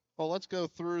Well, let's go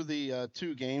through the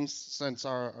two games since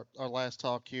our last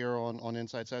talk here on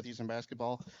Inside Southeastern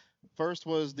Basketball. First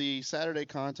was the Saturday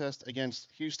contest against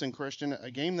Houston Christian,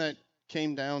 a game that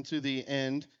came down to the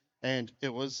end, and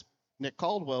it was Nick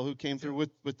Caldwell who came through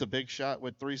with the big shot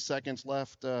with 3 seconds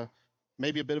left.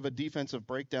 Maybe a bit of a defensive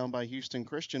breakdown by Houston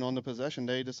Christian on the possession.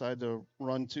 They decided to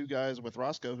run two guys with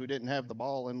Roscoe who didn't have the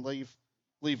ball and leave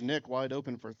Nick wide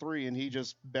open for three, and he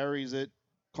just buries it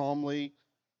calmly.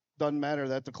 Doesn't matter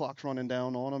that the clock's running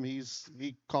down on him.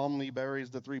 He calmly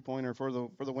buries the 3 pointer for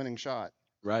the winning shot.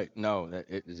 Right. No, that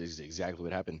it is exactly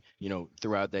what happened.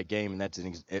 Throughout that game, and that's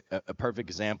a perfect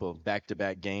example of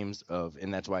back-to-back games of,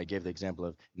 and that's why I gave the example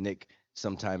of Nick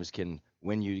sometimes can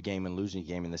win you a game and lose you a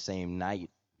game in the same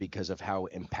night because of how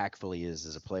impactful he is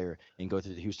as a player. And go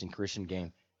through the Houston Christian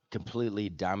game, completely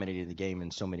dominated the game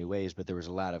in so many ways, but there was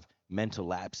a lot of mental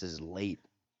lapses late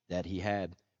that he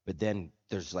had. But then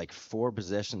there's like four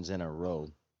possessions in a row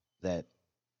that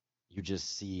you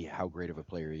just see how great of a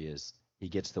player he is. He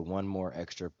gets the one more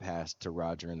extra pass to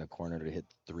Roger in the corner to hit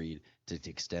three to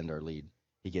extend our lead.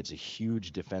 He gets a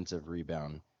huge defensive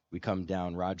rebound. We come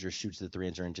down. Roger shoots the 3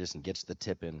 inches and gets the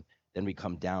tip in. Then we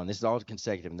come down. This is all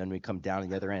consecutive. And then we come down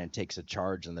the other end and takes a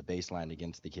charge on the baseline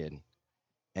against the kid.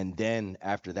 And then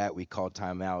after that, we called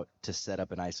timeout to set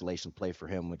up an isolation play for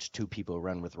him, which two people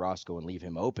run with Roscoe and leave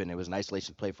him open. It was an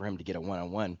isolation play for him to get a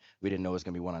one-on-one. We didn't know it was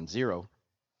going to be 1-on-0,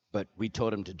 but we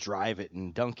told him to drive it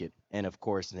and dunk it. And of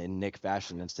course, in Nick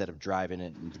fashion, instead of driving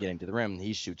it and getting to the rim,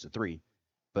 he shoots a three,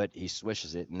 but he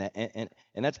swishes it, and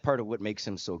that's part of what makes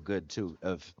him so good too.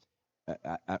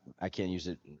 I can't use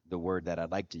the word that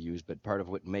I'd like to use, but part of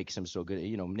what makes him so good,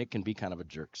 Nick can be kind of a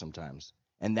jerk sometimes,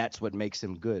 and that's what makes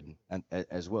him good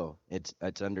as well.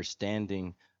 It's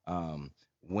understanding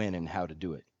when and how to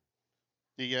do it.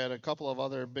 You got a couple of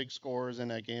other big scores in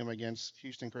that game against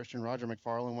Houston Christian. Roger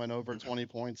McFarland went over 20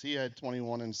 points. He had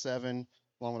 21 and 7,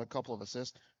 along with a couple of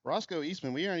assists. Roscoe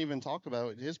Eastman, we haven't even talked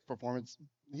about his performance.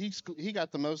 He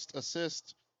got the most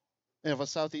assists of a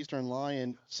Southeastern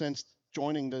Lion since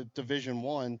joining the Division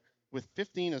One with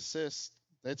 15 assists.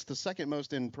 It's the second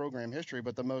most in program history,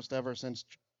 but the most ever since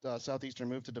Southeastern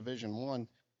moved to Division One.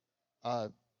 Uh,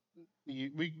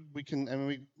 we can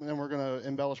and we're gonna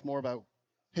embellish more about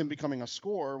him becoming a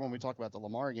scorer when we talk about the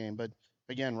Lamar game. But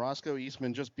again, Roscoe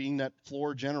Eastman just being that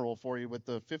floor general for you with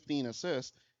the 15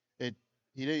 assists. It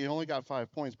he only got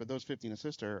 5 points, but those 15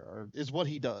 assists is what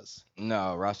he does.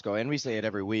 No, Roscoe, and we say it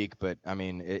every week, but I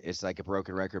mean, it's like a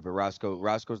broken record. But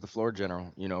Roscoe's the floor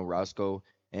general. Roscoe,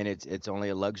 and it's only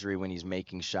a luxury when he's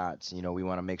making shots. We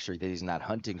want to make sure that he's not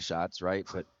hunting shots, right?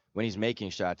 But when he's making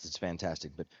shots, it's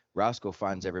fantastic. But Roscoe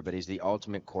finds everybody. He's the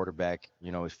ultimate quarterback.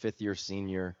 A fifth-year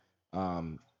senior,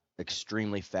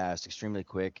 extremely fast, extremely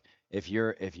quick. If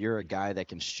you're a guy that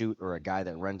can shoot or a guy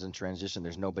that runs in transition,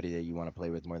 there's nobody that you want to play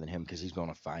with more than him because he's going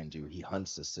to find you. He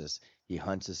hunts assists. He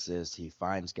hunts assists. He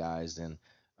finds guys, and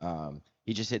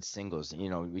he just hits singles.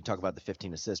 We talk about the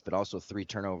 15 assists, but also 3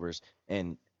 turnovers.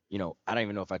 And I don't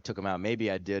even know if I took him out.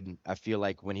 Maybe I did. I feel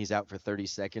like when he's out for 30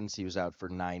 seconds, he was out for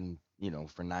 9.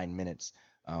 For 9 minutes.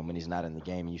 When he's not in the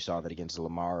game. And you saw that against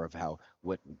Lamar of how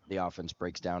what the offense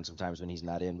breaks down sometimes when he's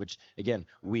not in, which again,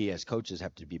 we as coaches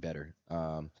have to be better.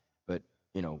 But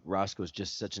Roscoe's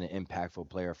just such an impactful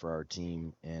player for our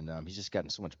team, and he's just gotten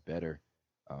so much better.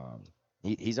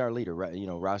 He's our leader, right?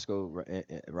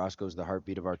 Roscoe's the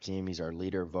heartbeat of our team. He's our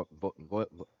leader,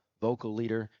 vocal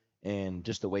leader, and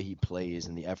just the way he plays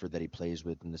and the effort that he plays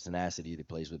with and the tenacity that he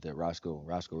plays with. That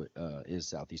Roscoe is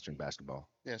Southeastern basketball.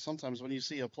 Yeah, sometimes when you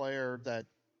see a player that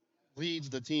leads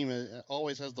the team,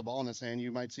 always has the ball in his hand,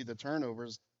 you might see the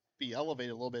turnovers be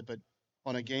elevated a little bit, but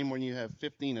on a game when you have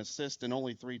 15 assists and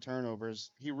only 3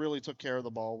 turnovers, he really took care of the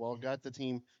ball well, got the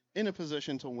team in a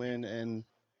position to win, and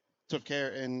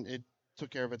it took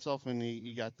care of itself, and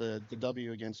he got the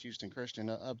W against Houston Christian,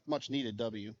 a much needed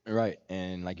W. Right,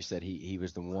 and like you said, he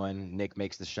was the one. Nick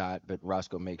makes the shot, but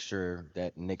Roscoe makes sure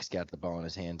that Nick's got the ball in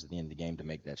his hands at the end of the game to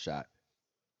make that shot.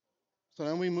 So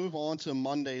then we move on to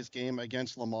Monday's game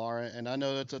against Lamar, and I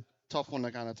know that's a tough one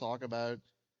to kind of talk about.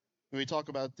 We talk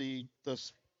about the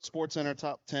Sports Center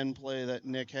top 10 play that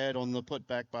Nick had on the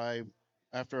putback by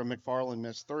after a McFarland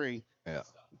missed three, Yeah.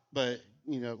 but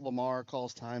Lamar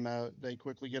calls timeout. They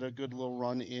quickly get a good little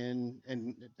run in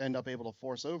and end up able to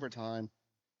force overtime,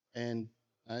 and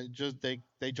just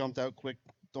they jumped out quick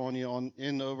on you on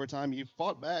in overtime. You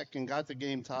fought back and got the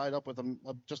game tied up with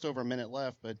just over a minute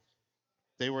left, but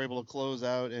they were able to close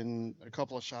out, and a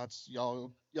couple of shots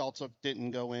y'all took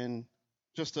didn't go in.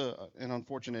 Just an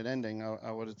unfortunate ending,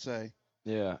 I would say.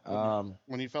 Yeah.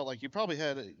 When you felt like you probably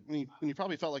had when you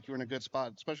probably felt like you were in a good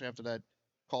spot, especially after that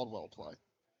Caldwell play.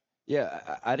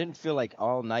 Yeah, I didn't feel like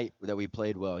all night that we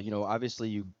played well. Obviously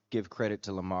you give credit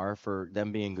to Lamar for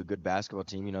them being a good basketball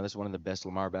team. That's one of the best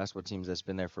Lamar basketball teams that's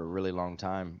been there for a really long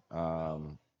time.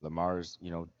 Lamar's,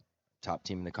 top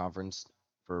team in the conference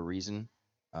for a reason.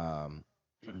 Um,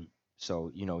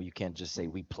 so, you can't just say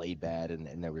we played bad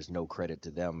and there was no credit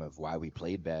to them of why we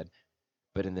played bad.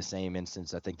 But in the same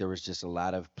instance, I think there was just a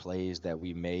lot of plays that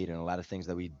we made and a lot of things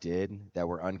that we did that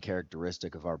were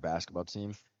uncharacteristic of our basketball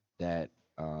team that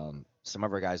some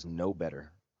of our guys know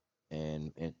better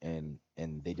and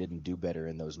they didn't do better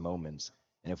in those moments.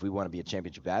 And if we want to be a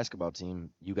championship basketball team,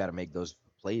 you got to make those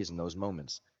plays in those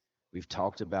moments. We've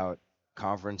talked about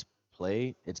conference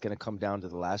play. It's going to come down to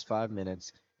the last 5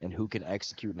 minutes and who can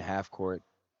execute in half court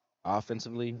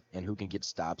offensively and who can get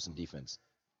stops in defense.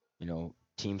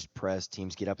 Teams press,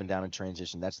 teams get up and down in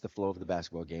transition. That's the flow of the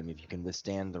basketball game. If you can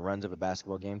withstand the runs of a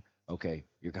basketball game, okay,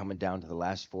 you're coming down to the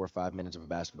last 4 or 5 minutes of a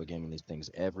basketball game in these things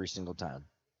every single time.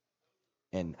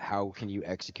 And how can you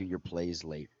execute your plays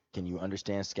late? Can you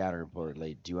understand scatter report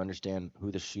late? Do you understand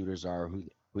who the shooters are,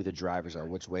 who the drivers are,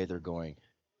 which way they're going?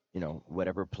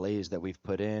 Whatever plays that we've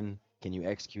put in, can you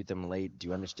execute them late? Do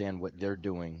you understand what they're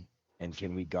doing? And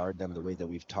can we guard them the way that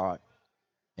we've taught?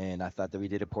 And I thought that we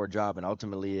did a poor job. And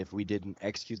ultimately, if we didn't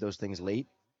execute those things late,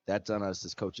 that's on us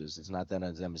as coaches. It's not that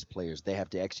on them as players. They have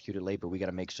to execute it late, but we got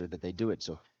to make sure that they do it.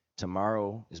 So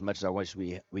tomorrow, as much as I wish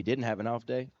we didn't have an off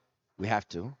day, we have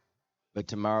to. But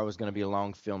tomorrow is going to be a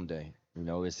long film day.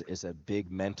 It's a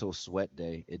big mental sweat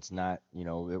day. It's not,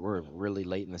 we're really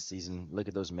late in the season. Look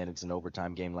at those minutes in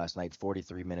overtime game last night,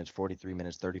 43 minutes,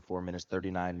 34 minutes,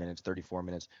 39 minutes, 34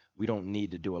 minutes. We don't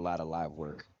need to do a lot of live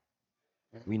work.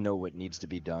 We know what needs to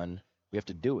be done. We have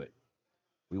to do it.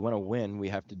 We want to win. We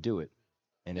have to do it.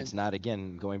 And it's not,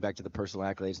 again, going back to the personal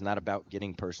accolades, it's not about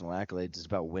getting personal accolades. It's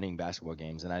about winning basketball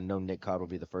games. And I know Nick Codd will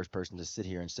be the first person to sit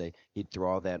here and say he'd throw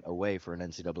all that away for an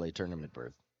NCAA tournament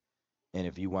berth. And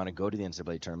if you want to go to the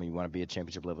NCAA tournament, you want to be a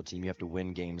championship level team, you have to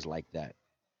win games like that.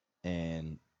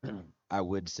 And I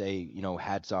would say,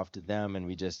 hats off to them. And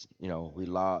we just, we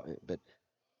lost, but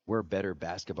we're a better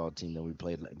basketball team than we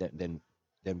played than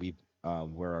we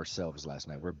were ourselves last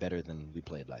night. We're better than we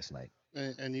played last night.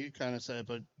 And you kind of said,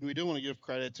 but we do want to give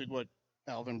credit to what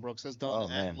Alvin Brooks has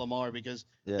done at Lamar because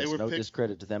they were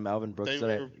discredit to them. Alvin Brooks.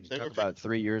 Talk about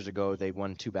 3 years ago, they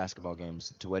won 2 basketball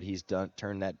games. To what he's done,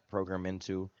 turned that program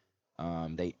into.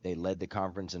 They led the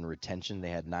conference in retention. They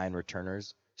had 9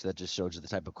 returners. So that just shows you the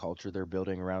type of culture they're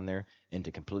building around there, and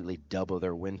to completely double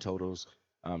their win totals.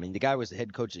 The guy was the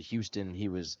head coach at Houston.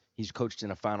 He's coached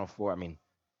in a Final Four.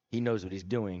 He knows what he's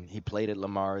doing. He played at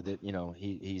Lamar.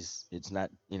 It's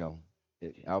not.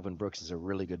 Alvin Brooks is a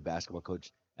really good basketball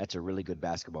coach. That's a really good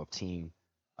basketball team.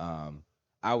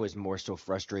 I was more so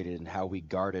frustrated in how we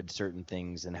guarded certain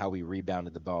things and how we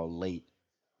rebounded the ball late.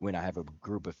 When I have a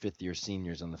group of fifth-year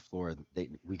seniors on the floor,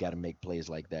 we got to make plays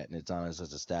like that, and it's on us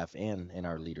as a staff and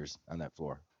our leaders on that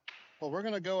floor. Well, we're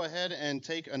going to go ahead and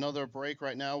take another break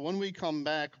right now. When we come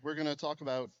back, we're going to talk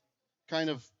about kind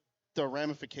of the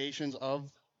ramifications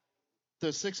of the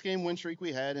 6-game win streak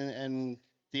we had and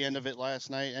the end of it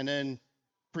last night, and then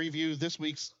preview this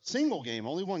week's single game,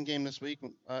 only one game this week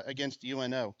against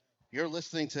UNO. You're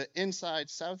listening to Inside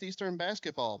Southeastern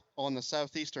Basketball on the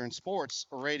Southeastern Sports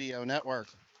Radio Network.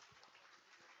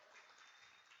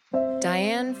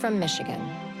 Diane from Michigan,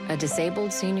 a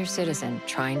disabled senior citizen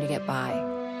trying to get by.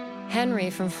 Henry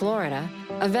from Florida,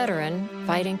 a veteran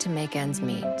fighting to make ends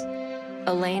meet.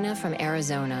 Elena from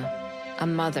Arizona, a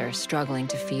mother struggling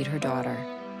to feed her daughter.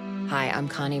 Hi, I'm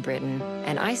Connie Britton,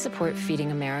 and I support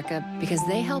Feeding America because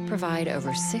they help provide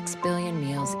over 6 billion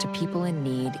meals to people in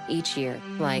need each year,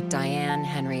 like Diane,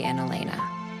 Henry, and Elena.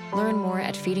 Learn more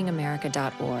at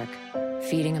feedingamerica.org.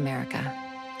 Feeding America,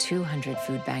 200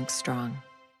 food banks strong.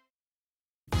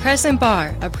 Crescent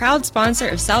Bar, a proud sponsor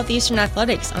of Southeastern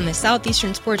Athletics on the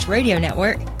Southeastern Sports Radio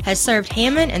Network, has served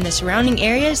Hammond and the surrounding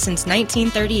areas since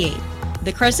 1938.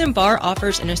 The Crescent Bar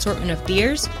offers an assortment of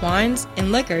beers, wines,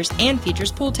 and liquors and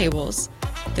features pool tables.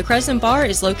 The Crescent Bar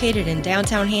is located in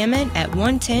downtown Hammond at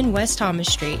 110 West Thomas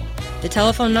Street. The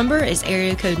telephone number is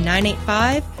area code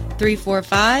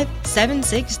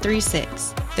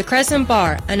 985-345-7636. The Crescent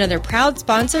Bar, another proud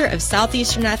sponsor of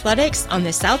Southeastern Athletics on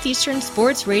the Southeastern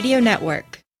Sports Radio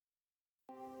Network.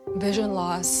 Vision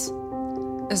loss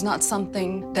is not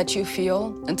something that you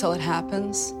feel until it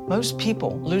happens. Most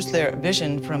people lose their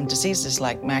vision from diseases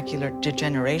like macular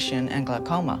degeneration and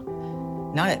glaucoma,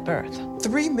 not at birth.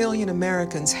 3 million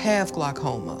Americans have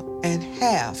glaucoma, and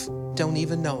half don't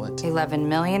even know it. 11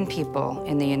 million people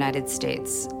in the United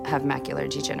States have macular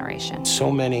degeneration.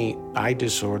 So many eye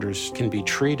disorders can be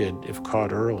treated if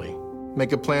caught early.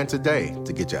 Make a plan today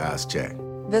to get your eyes checked.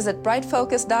 Visit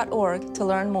brightfocus.org to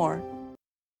learn more.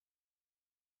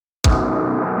 We're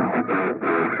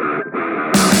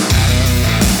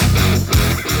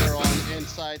on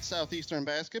Inside Southeastern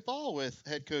Basketball with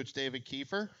head coach David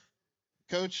Kiefer.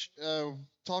 Coach,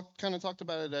 talked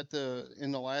about it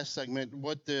in the last segment.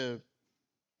 What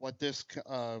this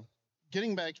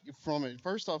getting back from it.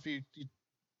 First off, the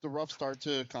rough start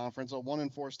to conference, a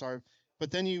 1-4 start, but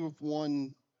then you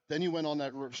won. Then you went on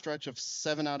that stretch of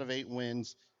 7 out of 8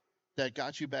 wins that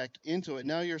got you back into it.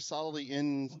 Now you're solidly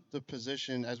in the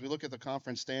position as we look at the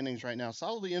conference standings right now.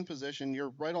 Solidly in position.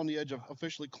 You're right on the edge of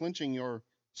officially clinching your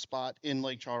spot in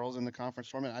Lake Charles in the conference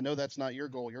tournament. I know that's not your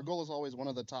goal. Your goal is always one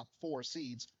of the top 4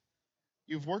 seeds.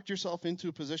 You've worked yourself into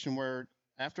a position where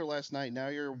after last night, now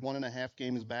you're 1.5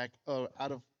 games back out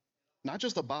of not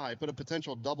just a bye, but a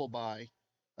potential double bye.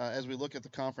 As we look at the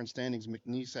conference standings,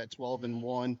 McNeese at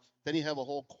 12-1. Then you have a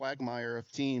whole quagmire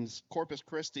of teams: Corpus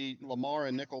Christi, Lamar,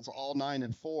 and Nichols all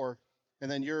 9-4,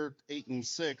 and then you're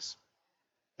 8-6.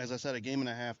 As I said, a game and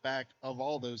a half back of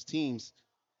all those teams.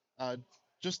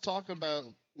 Just talk about,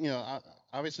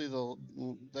 obviously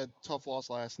that tough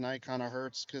loss last night kind of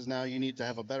hurts because now you need to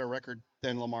have a better record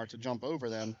than Lamar to jump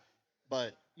over them.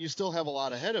 But you still have a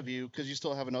lot ahead of you because you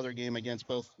still have another game against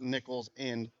both Nichols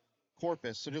and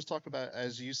Corpus. So just talk about,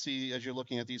 as you're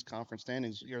looking at these conference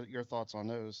standings, your thoughts on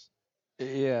those.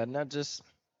 Yeah, not just,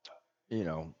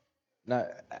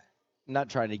 not not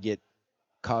trying to get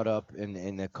caught up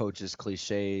in the coach's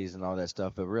cliches and all that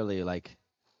stuff, but really, like,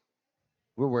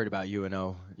 we're worried about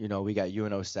UNO. We got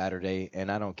UNO Saturday,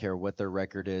 and I don't care what their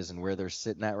record is and where they're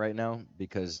sitting at right now,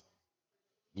 because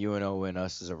UNO and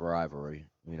us is a rivalry,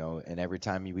 and every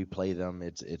time we play them,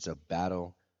 it's a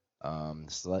battle. Coach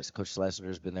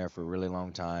Schlesinger's been there for a really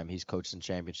long time. He's coached in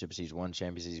championships. He's won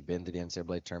championships. He's been to the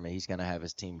NCAA tournament. He's going to have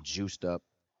his team juiced up.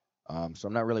 So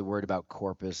I'm not really worried about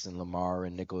Corpus and Lamar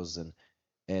and Nichols.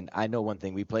 And I know one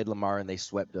thing. We played Lamar, and they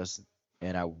swept us,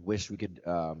 and I wish we could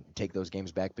take those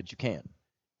games back, but you can't.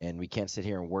 And we can't sit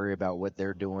here and worry about what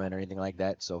they're doing or anything like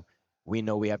that. So we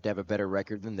know we have to have a better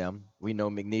record than them. We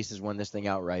know McNeese has won this thing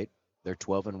outright. They're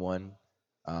 12-1.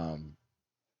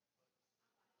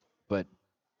 But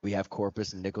we have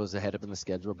Corpus and Nichols ahead up in the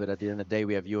schedule. But at the end of the day,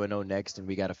 we have UNO next, and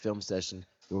we got a film session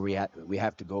where we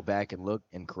have to go back and look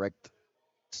and correct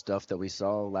stuff that we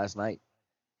saw last night.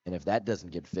 And if that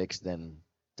doesn't get fixed, then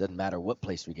it doesn't matter what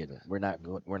place we get in. We're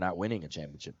not winning a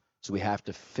championship. So we have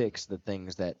to fix the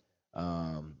things that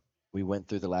we went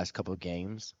through the last couple of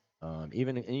games.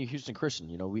 Even in Houston Christian,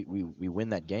 we win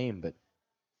that game, but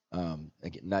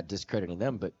again, not discrediting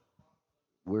them, but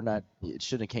we're not. It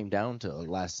shouldn't have came down to a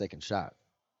last second shot.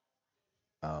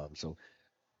 So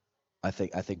I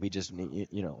think we just need,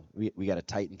 we got to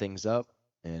tighten things up,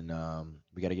 and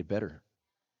we got to get better.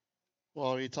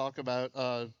 Well, you talk about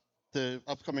the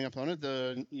upcoming opponent,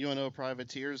 the UNO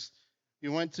Privateers.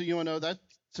 You went to UNO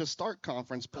to start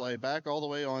conference play back all the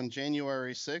way on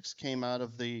January 6th. Came out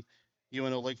of the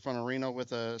UNO Lakefront Arena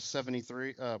with a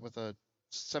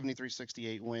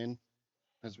 73-68 win.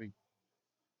 As we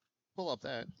pull up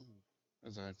that,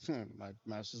 as my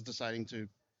mouse is deciding to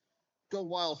go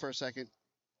wild for a second.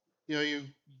 You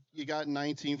got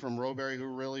 19 from Roberry, who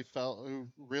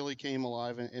really came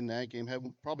alive in that game. Had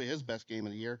probably his best game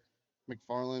of the year.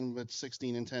 McFarland with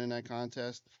 16 and 10 in that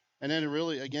contest. And then it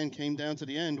really, again, came down to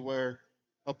the end where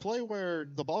a play where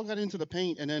the ball got into the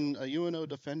paint and then a UNO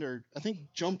defender, I think,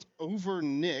 jumped over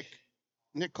Nick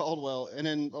Caldwell, and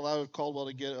then allowed Caldwell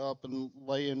to get up and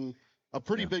lay in a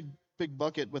pretty big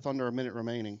bucket with under a minute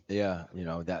remaining. Yeah,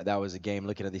 that was a game.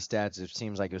 Looking at these stats, it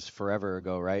seems like it was forever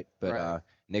ago, right? But Right.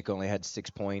 Nick only had 6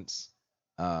 points.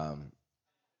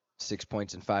 6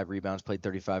 points and 5 rebounds, played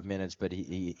 35 minutes, but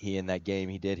he in that game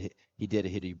he did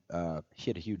hit a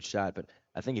huge shot. But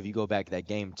I think if you go back to that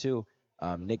game too,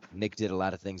 Nick did a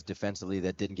lot of things defensively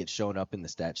that didn't get shown up in the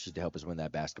stat sheet to help us win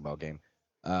that basketball game.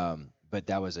 But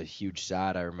that was a huge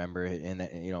shot. I remember in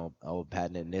that, old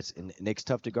patting it. Nick's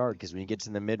tough to guard because when he gets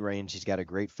in the mid range, he's got a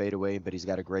great fadeaway, but he's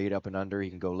got a great up and under. He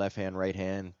can go left hand, right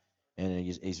hand, and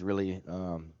he's really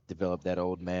developed that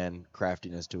old man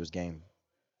craftiness to his game.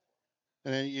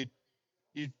 And then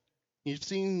you've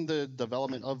seen the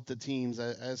development of the teams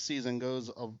as season goes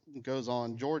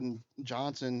on. Jordan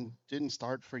Johnson didn't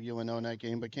start for UNO in that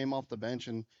game, but came off the bench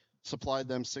and supplied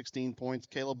them 16 points.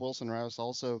 Caleb Wilson-Rouse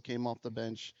also came off the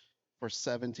bench for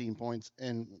 17 points.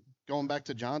 And going back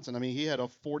to Johnson, I mean, he had a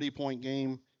 40-point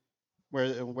game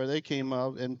where they came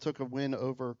up and took a win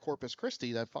over Corpus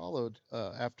Christi that followed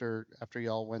after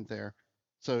y'all went there.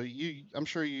 So I'm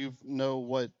sure you know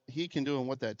what he can do and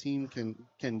what that team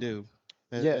can do.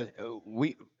 Yeah,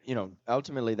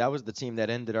 ultimately that was the team that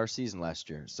ended our season last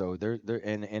year. So they're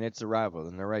and it's a rival,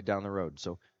 and they're right down the road.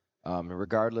 So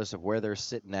regardless of where they're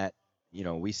sitting at,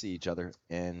 we see each other,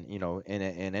 and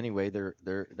in any way they're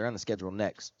on the schedule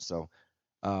next. So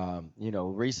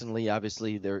recently,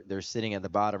 obviously, they're sitting at the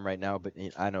bottom right now. But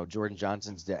I know Jordan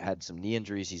Johnson's had some knee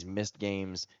injuries. He's missed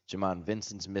games. Jamon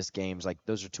Vincent's missed games. Like,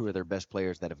 those are two of their best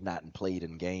players that have not played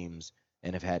in games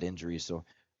and have had injuries. So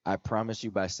I promise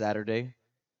you, by Saturday,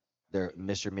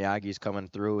 Mr. Miyagi's coming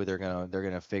through. They're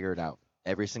gonna figure it out.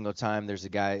 Every single time there's a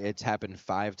guy. It's happened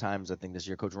 5 times, I think, this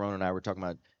year. Coach Ronan and I were talking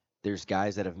about there's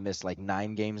guys that have missed like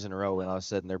 9 games in a row, and all of a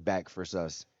sudden they're back versus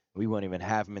us. We won't even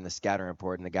have him in the scouting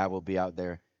report, and the guy will be out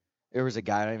there. There was a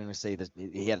guy, I don't even want to say that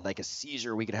he had like a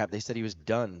seizure we could have. They said he was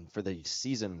done for the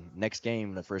season. Next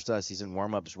game versus us, he's in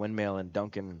warm-ups, windmill, and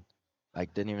dunking.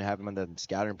 Like, didn't even have him on the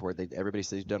scouting report. Everybody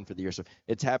said he's done for the year. So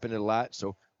it's happened a lot.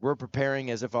 So we're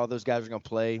preparing as if all those guys are going to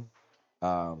play.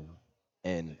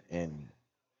 And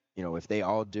if they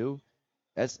all do,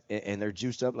 and they're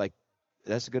juiced up, like,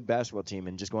 that's a good basketball team.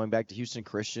 And just going back to Houston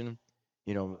Christian,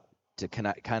 to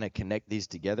kind of connect these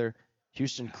together.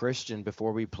 Houston Christian,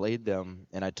 before we played them,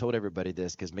 and I told everybody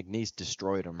this because McNeese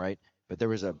destroyed them, right? But there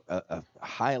was a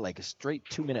highlight, a straight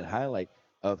 2-minute highlight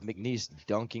of McNeese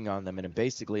dunking on them and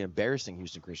basically embarrassing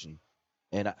Houston Christian.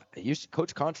 And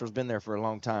Coach Contral's been there for a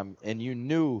long time, and you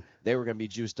knew they were going to be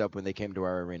juiced up when they came to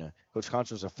our arena. Coach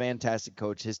Contral's a fantastic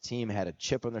coach. His team had a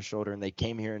chip on their shoulder, and they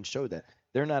came here and showed that.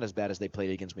 They're not as bad as they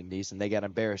played against McNeese, and they got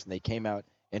embarrassed, and they came out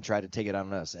and tried to take it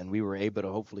on us. And we were able to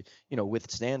hopefully,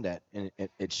 withstand that. And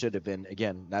it should have been,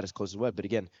 again, not as close as what, but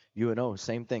again, UNO,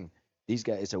 same thing. These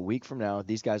guys, it's a week from now.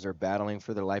 These guys are battling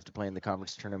for their life to play in the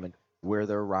conference tournament. We're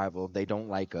their rival. They don't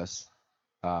like us.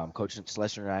 Coach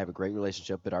Schlesinger and I have a great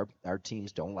relationship, but our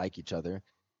teams don't like each other.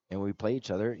 And when we play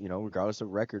each other, regardless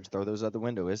of records, throw those out the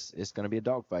window. It's going to be a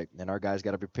dogfight, and our guys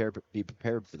got to be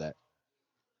prepared for that.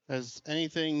 Has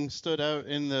anything stood out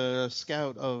in the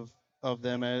scout of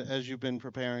them as you've been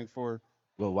preparing for?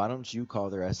 Well, why don't you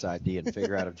call their SID and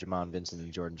figure out if Jamon Vincent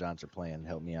and Jordan Johnson are playing?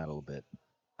 Help me out a little bit.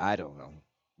 I don't know.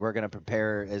 We're going to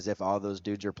prepare as if all those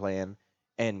dudes are playing.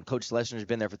 And Coach Schlesinger's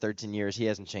been there for 13 years. He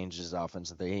hasn't changed his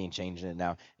offense. He ain't changing it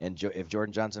now. And if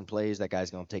Jordan Johnson plays, that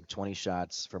guy's going to take 20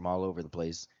 shots from all over the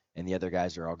place. And the other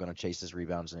guys are all going to chase his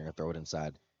rebounds and they're going to throw it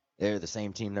inside. They're the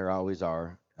same team they always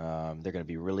are. They're going to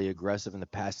be really aggressive in the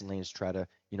passing lanes, try to,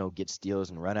 get steals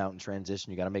and run out in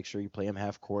transition. You got to make sure you play him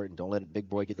half court and don't let a big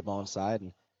boy get the ball inside.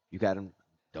 And you got him.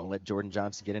 Don't let Jordan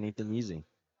Johnson get anything easy.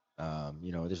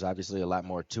 There's obviously a lot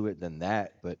more to it than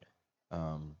that, but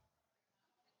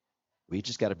we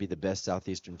just got to be the best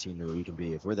Southeastern team that we can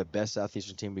be. If we're the best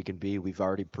Southeastern team we can be, we've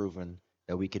already proven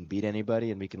that we can beat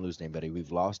anybody and we can lose anybody.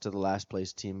 We've lost to the last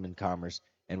place team in Commerce,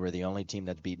 and we're the only team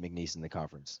that's beat McNeese in the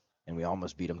conference, and we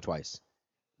almost beat them twice.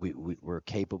 We're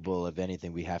capable of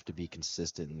anything. We have to be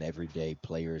consistent and everyday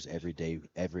players, every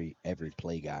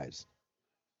play guys.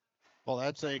 Well,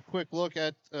 that's a quick look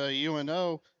at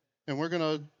UNO, and we're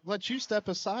going to let you step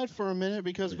aside for a minute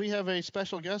because we have a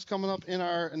special guest coming up in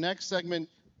our next segment.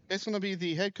 It's going to be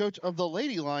the head coach of the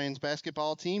Lady Lions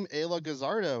basketball team, Ayala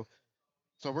Guzzardo.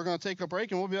 So we're going to take a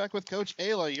break, and we'll be back with Coach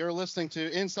Ayala. You're listening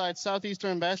to Inside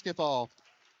Southeastern Basketball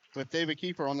with David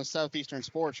Kiefer on the Southeastern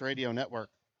Sports Radio Network.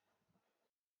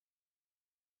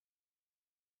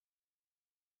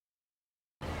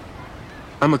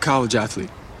 I'm a college athlete,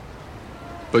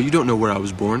 but you don't know where I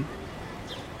was born,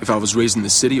 if I was raised in the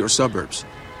city or suburbs.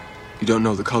 You don't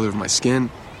know the color of my skin,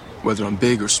 whether I'm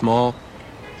big or small,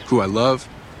 who I love,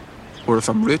 or if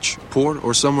I'm rich, poor,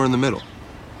 or somewhere in the middle.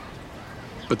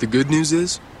 But the good news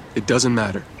is, it doesn't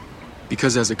matter.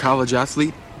 Because as a college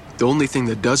athlete, the only thing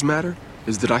that does matter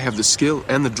is that I have the skill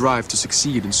and the drive to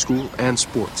succeed in school and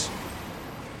sports.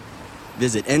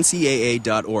 Visit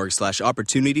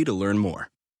ncaa.org/opportunity to learn more.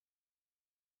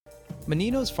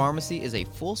 Menino's Pharmacy is a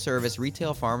full-service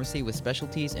retail pharmacy with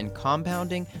specialties in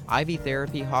compounding, IV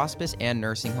therapy, hospice, and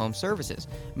nursing home services.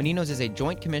 Menino's is a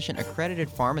Joint Commission accredited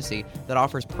pharmacy that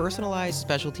offers personalized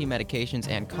specialty medications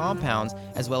and compounds,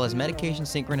 as well as medication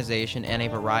synchronization and a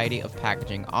variety of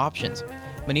packaging options.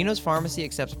 Menino's Pharmacy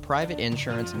accepts private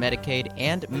insurance, Medicaid,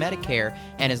 and Medicare,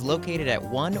 and is located at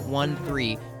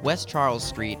 113 West Charles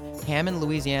Street, Hammond,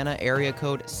 Louisiana, area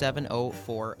code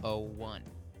 70401.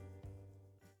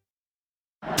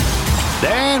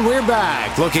 And we're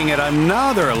back looking at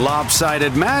another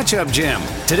lopsided matchup, Jim.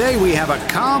 Today we have a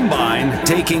combine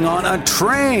taking on a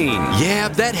train. Yeah,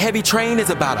 that heavy train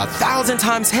is about 1,000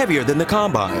 times heavier than the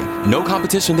combine. No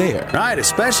competition there. Right,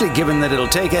 especially given that it'll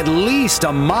take at least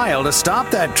a mile to stop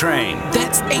that train.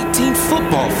 That's 18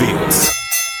 football fields.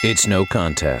 It's no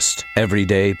contest. Every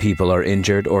day, people are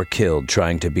injured or killed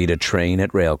trying to beat a train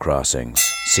at rail crossings.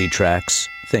 See tracks,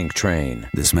 think train.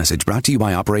 This message brought to you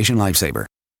by Operation Lifesaver.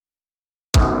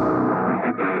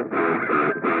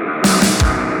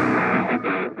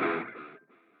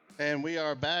 And we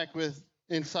are back with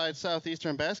Inside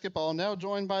Southeastern Basketball, now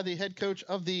joined by the head coach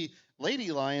of the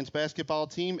Lady Lions basketball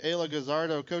team, Ayala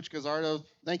Guzzardo. Coach Guzzardo,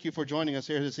 thank you for joining us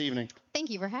here this evening.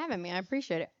 Thank you for having me. I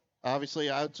appreciate it. Obviously,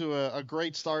 out to a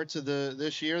great start to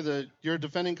this year. You're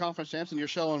defending conference champs, and you're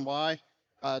showing why.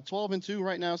 12-2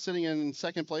 right now, sitting in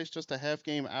second place, just a half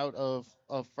game out of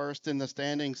first in the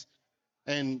standings,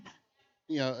 and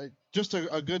just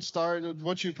a good start.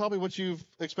 What you've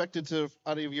expected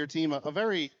out of your team, a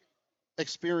very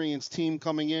experienced team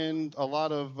coming in, a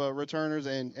lot of returners,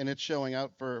 and it's showing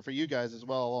out for you guys as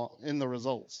well in the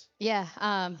results. Yeah,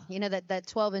 that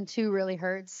 12-2 really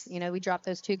hurts. We dropped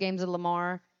those 2 games at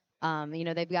Lamar.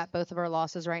 They've got both of our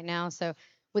losses right now. So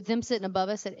with them sitting above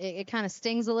us, it kind of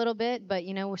stings a little bit. But,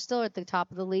 we're still at the top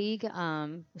of the league.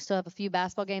 We still have a few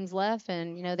basketball games left.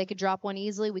 And, they could drop one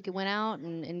easily. We could win out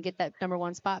and get that number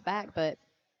 1 spot back. But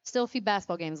still a few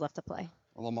basketball games left to play.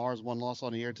 Lamar's 1 loss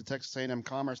on the year to Texas A&M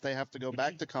Commerce. They have to go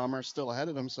back to Commerce, still ahead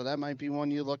of them. So that might be one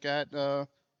you look at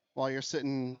while you're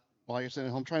sitting at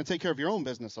home, trying to take care of your own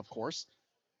business, of course.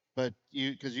 But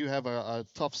because you have a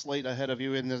tough slate ahead of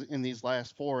you in these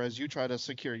last 4 as you try to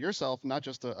secure yourself, not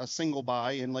just a single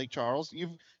bye in Lake Charles.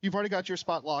 You've already got your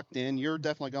spot locked in. You're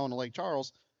definitely going to Lake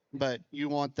Charles, but you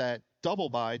want that double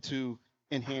bye to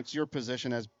enhance your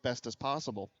position as best as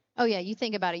possible. Oh, yeah, you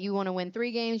think about it. You want to win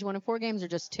 3 games, you want to 4 games, or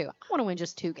just 2? I want to win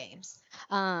just 2 games.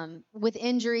 With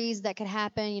injuries that could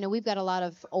happen, we've got a lot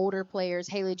of older players.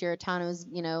 Haley Giratano's,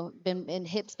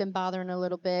 hips been bothering a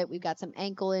little bit. We've got some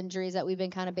ankle injuries that we've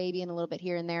been kind of babying a little bit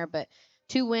here and there. But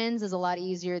 2 wins is a lot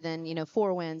easier than,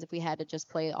 4 wins if we had to just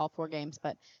play all 4 games.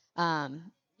 But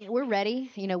we're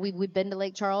ready. We've been to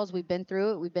Lake Charles. We've been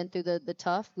through it. We've been through the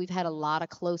tough. We've had a lot of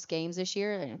close games this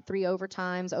year, 3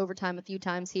 overtime a few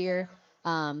times here.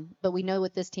 But we know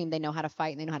with this team, they know how to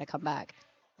fight and they know how to come back.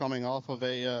 Coming off of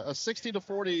a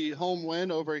 60-40 home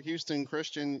win over Houston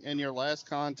Christian in your last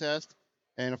contest.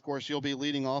 And, of course, you'll be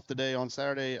leading off today on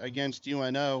Saturday against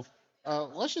UNO.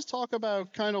 Let's just talk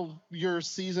about kind of your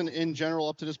season in general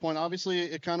up to this point. Obviously,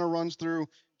 it kind of runs through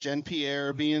Jen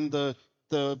Pierre being the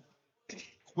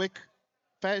quick,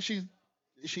 fast.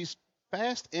 She's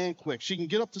fast and quick. She can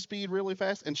get up to speed really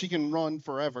fast, and she can run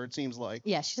forever, it seems like.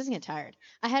 Yeah, she doesn't get tired.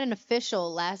 I had an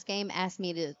official last game ask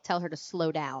me to tell her to slow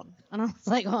down. And I was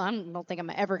like, well, I don't think I'm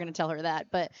ever going to tell her that.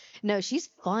 But, no, she's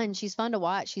fun. She's fun to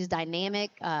watch. She's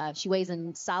dynamic. She weighs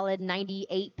a solid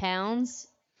 98 pounds.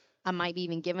 I might be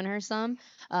even giving her some.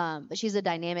 But she's a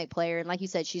dynamic player. And like you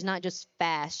said, she's not just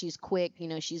fast. She's quick.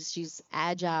 She's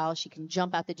agile. She can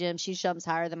jump out the gym. She jumps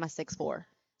higher than my 6'4".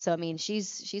 So, I mean,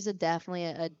 she's definitely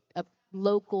a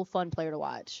local fun player to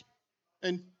watch.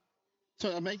 And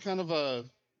to make kind of a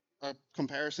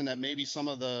comparison that maybe some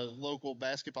of the local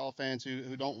basketball fans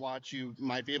who don't watch you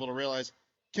might be able to realize,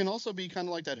 can also be kind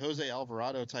of like that Jose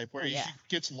Alvarado type where he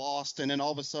gets lost and then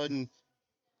all of a sudden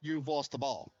you've lost the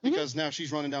ball because now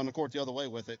she's running down the court the other way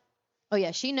with it. Oh,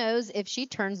 yeah. She knows if she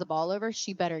turns the ball over,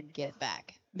 she better get it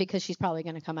back because she's probably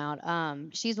going to come out.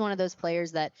 She's one of those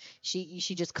players that she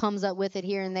just comes up with it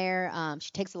here and there.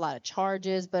 She takes a lot of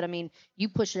charges, but, I mean, you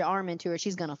push your arm into her,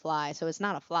 she's going to fly. So it's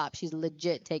not a flop. She's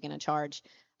legit taking a charge.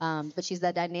 But she's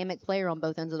that dynamic player on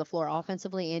both ends of the floor,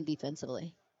 offensively and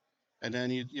defensively. And then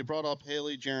you brought up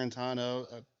Haley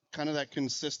Giratano, kind of that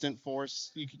consistent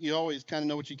force. You always kind of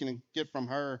know what you can get from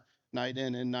her night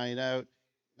in and night out.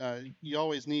 You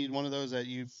always need one of those that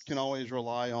you can always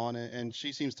rely on, and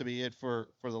she seems to be it for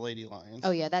the Lady Lions. Oh,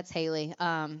 yeah, that's Haley.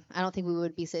 I don't think we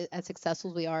would be as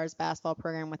successful as we are as a basketball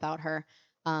program without her.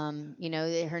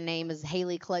 Her name is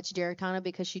Haley Clutch Giratano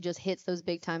because she just hits those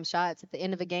big-time shots. At the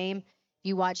end of a game, if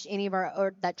you watched any of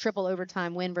that triple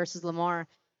overtime win versus Lamar,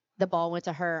 the ball went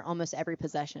to her almost every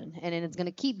possession, and it's going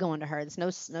to keep going to her. There's no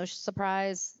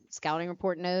surprise. Scouting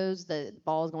report knows the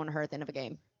ball is going to her at the end of a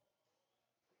game.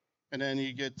 And then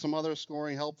you get some other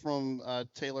scoring help from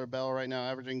Taylor Bell right now,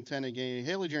 averaging 10 a game.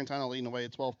 Haley Giratano leading away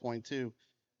at 12.2.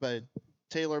 But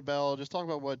Taylor Bell, just talk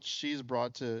about what she's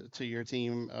brought to your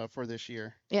team for this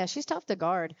year. Yeah, she's tough to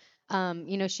guard.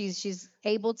 She's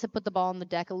able to put the ball on the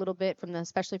deck a little bit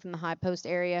especially from the high post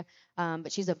area.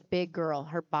 But she's a big girl.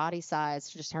 Her body size,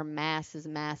 just her mass is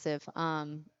massive.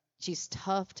 She's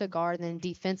tough to guard. And then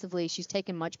defensively, she's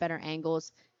taking much better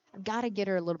angles. I've got to get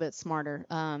her a little bit smarter.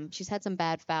 She's had some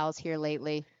bad fouls here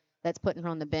lately that's putting her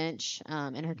on the bench,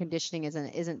 and her conditioning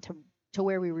isn't to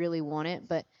where we really want it.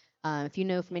 But If you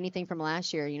know from anything from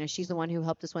last year, she's the one who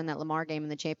helped us win that Lamar game in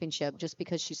the championship just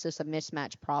because she's just a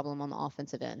mismatch problem on the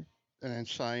offensive end. And then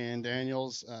Cheyenne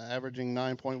Daniels averaging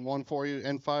 9.1 for you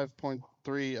and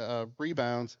 5.3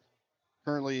 rebounds,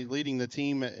 currently leading the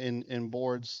team in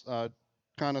boards,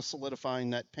 kind of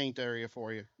solidifying that paint area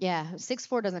for you. Yeah,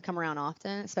 6'4" doesn't come around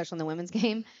often, especially in the women's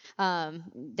game.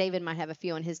 David might have a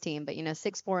few on his team, but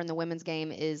 6'4" in the women's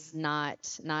game is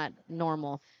not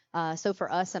normal. So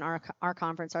for us in our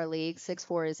conference, our league,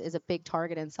 6'4" is a big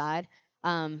target inside.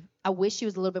 I wish she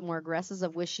was a little bit more aggressive. I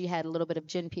wish she had a little bit of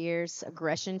Jen Pierre's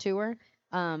aggression to her.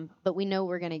 But we know what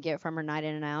we're going to get from her night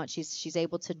in and out. She's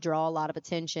able to draw a lot of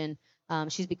attention.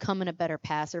 She's becoming a better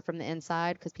passer from the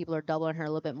inside because people are doubling her a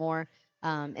little bit more.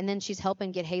 And then she's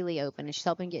helping get Haley open, and she's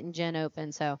helping getting Jen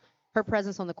open. So her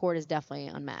presence on the court is definitely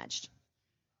unmatched.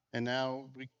 And now,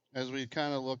 as we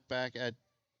kind of look back at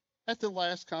the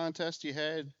last contest you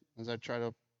had, as I try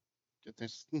to get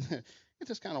this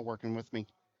kind of working with me.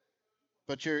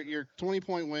 But your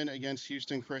 20-point win against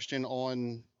Houston Christian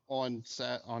on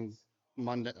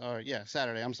Monday,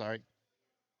 Saturday. I'm sorry.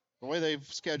 The way they've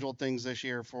scheduled things this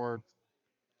year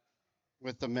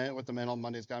with the men on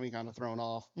Mondays got me kind of thrown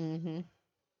off. Mm-hmm.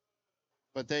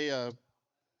 But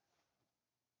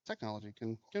technology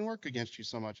can work against you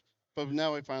so much. But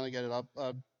now we finally get it up.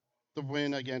 The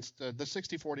win against the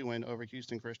 60-40 win over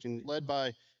Houston Christian, led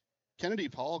by Kennedy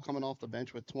Paul coming off the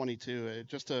bench with 22. It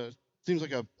just seems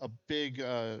like a big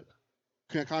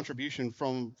contribution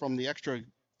from the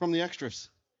extras.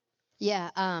 Yeah,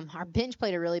 our bench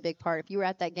played a really big part. If you were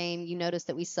at that game, you noticed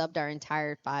that we subbed our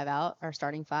entire five out, our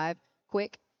starting five,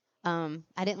 quick. I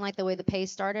didn't like the way the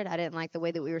pace started. I didn't like the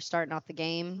way that we were starting off the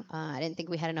game. I didn't think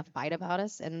we had enough bite about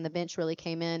us, and the bench really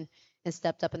came in and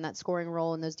stepped up in that scoring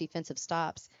role and those defensive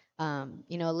stops.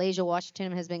 Alasia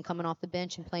Washington has been coming off the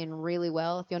bench and playing really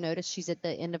well. If you'll notice, she's at the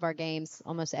end of our games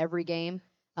almost every game.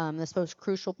 The most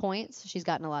crucial points. She's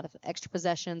gotten a lot of extra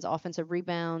possessions, offensive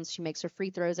rebounds. She makes her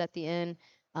free throws at the end.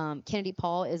 Kennedy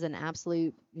Paul is an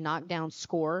absolute knockdown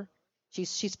scorer.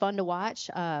 She's fun to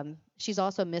watch. She's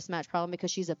also a mismatch problem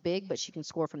because she's a big, but she can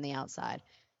score from the outside.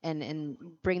 And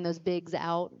bring those bigs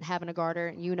out, having a guard her,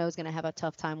 is going to have a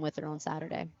tough time with her on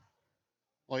Saturday.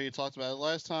 Well, you talked about it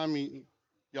last time.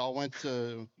 Y'all went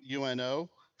to UNO,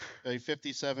 a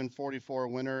 57-44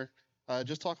 winner.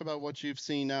 Just talk about what you've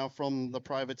seen now from the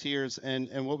Privateers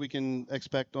and what we can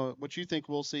expect, what you think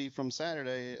we'll see from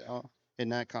Saturday in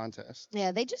that contest.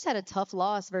 Yeah, they just had a tough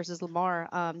loss versus Lamar.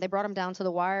 They brought them down to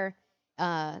the wire.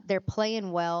 They're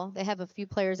playing well. They have a few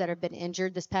players that have been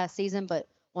injured this past season, but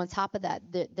on top of that,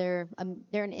 they're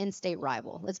an in-state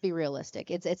rival. Let's be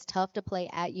realistic. It's tough to play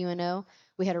at UNO.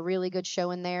 We had a really good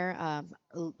showing there.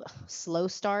 Slow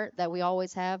start that we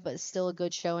always have, but still a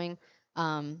good showing.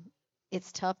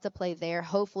 It's tough to play there.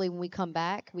 Hopefully, when we come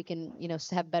back, we can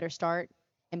have better start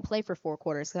and play for 4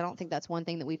 quarters. Because I don't think that's one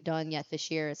thing that we've done yet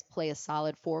this year is play a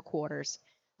solid 4 quarters.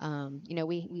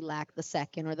 We lack the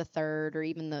second or the third or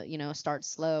even the start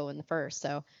slow in the first.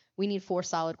 So we need 4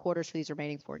 solid quarters for these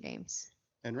remaining 4 games.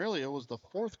 And really, it was the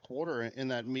 4th quarter in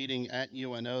that meeting at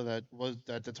UNO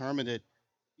that determined it.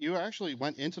 You actually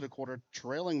went into the quarter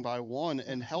trailing by 1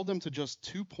 and held them to just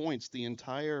 2 points the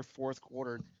entire 4th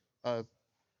quarter.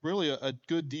 Really a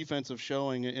good defensive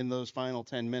showing in those final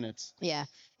 10 minutes. Yeah.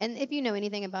 And if you know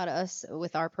anything about us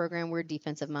with our program, we're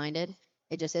defensive minded.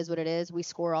 It just is what it is. We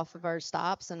score off of our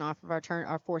stops and off of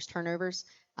our forced turnovers.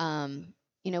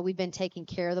 We've been taking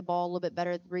care of the ball a little bit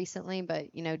better recently, but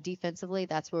defensively,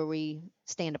 that's where we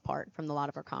stand apart from a lot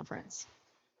of our conference.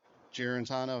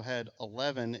 Girantano had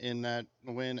 11 in that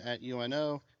win at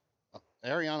UNO.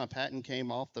 Ariana Patton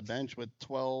came off the bench with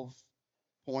 12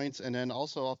 points, and then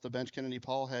also off the bench, Kennedy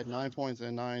Paul had 9 points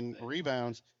and 9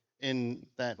 rebounds in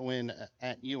that win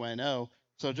at UNO.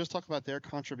 So just talk about their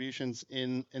contributions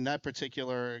in that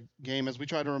particular game as we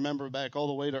try to remember back all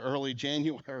the way to early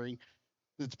January.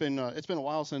 It's been a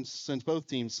while since both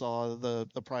teams saw the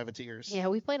Privateers. Yeah,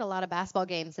 we played a lot of basketball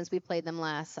games since we played them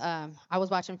last. I was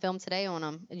watching film today on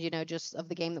them, just of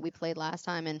the game that we played last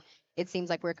time, and it seems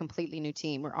like we're a completely new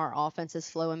team. Our offense is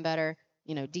flowing better.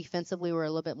 Defensively, we're a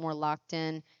little bit more locked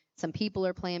in. Some people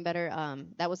are playing better.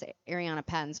 That was Ariana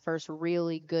Patton's first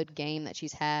really good game that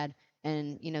she's had.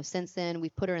 And, since then,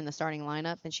 we've put her in the starting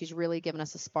lineup, and she's really given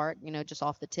us a spark, just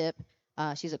off the tip.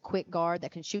 She's a quick guard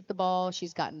that can shoot the ball.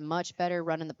 She's gotten much better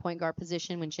running the point guard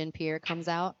position when Jen Pierre comes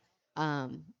out.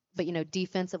 But,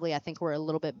 defensively, I think we're a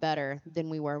little bit better than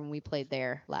we were when we played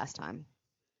there last time.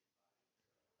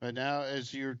 But now,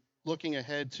 as you're looking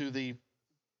ahead to the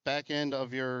back end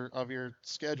of your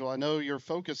schedule, I know your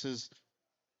focus is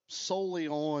solely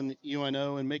on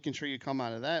UNO and making sure you come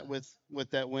out of that with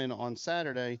that win on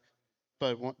Saturday.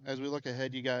 But as we look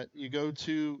ahead, you go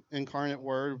to Incarnate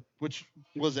Word, which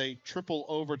was a triple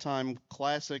overtime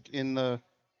classic in the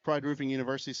Pride Roofing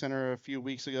University Center a few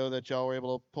weeks ago that y'all were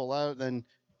able to pull out. Then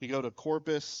you go to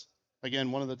Corpus,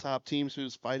 again, one of the top teams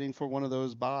who's fighting for one of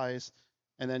those buys,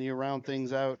 and then you round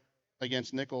things out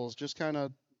against Nichols. Just kind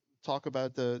of talk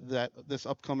about this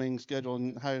upcoming schedule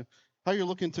and how you're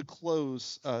looking to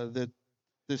close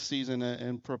this season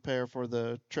and prepare for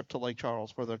the trip to Lake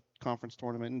Charles for the conference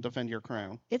tournament and defend your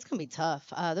crown. It's going to be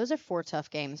tough. Those are 4 tough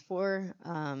games. 4,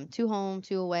 2 home,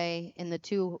 2 away, and the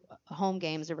 2 home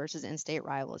games are versus in-state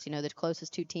rivals. The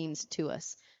closest 2 teams to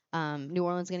us. New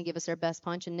Orleans is going to give us their best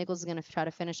punch, and Nichols is going to try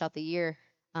to finish out the year.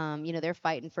 They're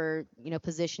fighting for,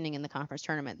 positioning in the conference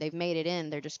tournament. They've made it in.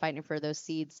 They're just fighting for those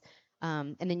seeds.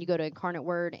 And then you go to Incarnate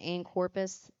Word and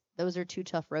Corpus. Those are 2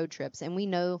 tough road trips. And we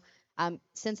know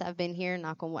since I've been here,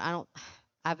 knock on wood,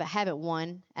 I haven't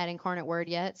won at Incarnate Word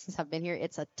yet since I've been here.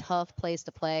 It's a tough place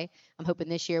to play. I'm hoping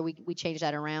this year we change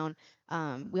that around.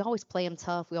 We always play them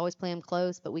tough. We always play them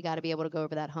close, but we got to be able to go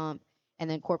over that hump. And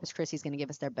then Corpus Christi is going to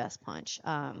give us their best punch.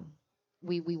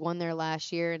 We won there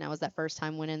last year, and that was that first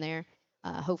time winning there.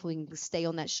 Hopefully we can stay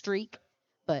on that streak.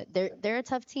 But they're a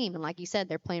tough team, and like you said,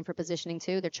 they're playing for positioning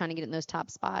too. They're trying to get in those top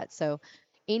spots. So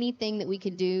anything that we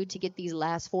can do to get these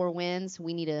last 4 wins,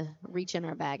 we need to reach in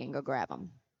our bag and go grab them.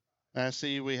 I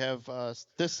see we have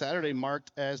this Saturday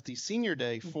marked as the senior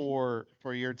day for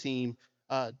your team.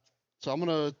 So I'm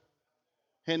going to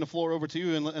hand the floor over to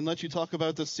you and let you talk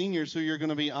about the seniors who you're going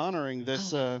to be honoring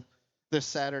this this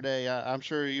Saturday. I'm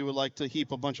sure you would like to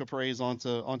heap a bunch of praise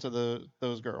onto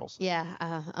those girls.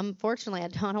 Yeah, unfortunately, I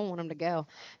don't want them to go.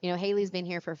 Haley's been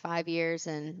here for 5 years,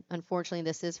 and unfortunately,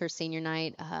 this is her senior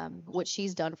night. What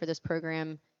she's done for this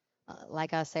program,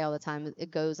 like I say all the time,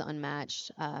 it goes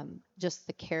unmatched. Just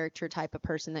the character type of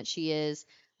person that she is.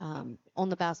 On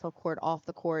the basketball court, off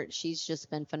the court, she's just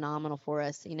been phenomenal for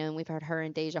us. And we've had her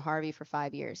and Deja Harvey for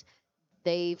 5 years.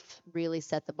 They've really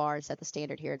set the bar and set the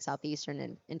standard here at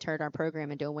Southeastern and turned our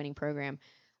program into a winning program.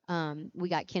 We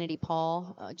got Kennedy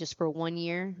Paul just for 1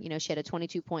 year. She had a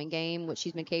 22-point game, which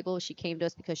she's been capable. She came to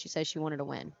us because she said she wanted to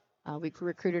win. We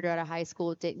recruited her out of high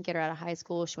school, didn't get her out of high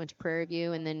school. She went to Prairie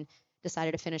View and then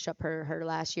decided to finish up her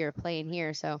last year of playing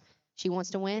here. So she wants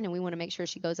to win, and we want to make sure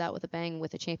she goes out with a bang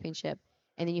with a championship.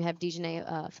 And then you have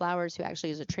Dejanay Flowers, who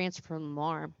actually is a transfer from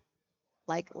Lamar.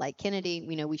 Like Kennedy,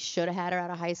 we should have had her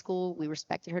out of high school. We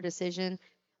respected her decision.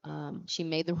 She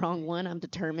made the wrong one. I'm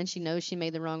determined. She knows she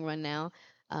made the wrong one now.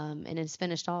 And it's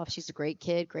finished off. She's a great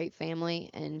kid, great family,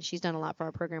 and she's done a lot for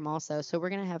our program also. So we're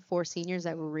going to have 4 seniors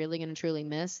that we're really going to truly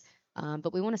miss.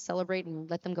 But we want to celebrate and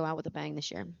let them go out with a bang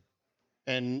this year.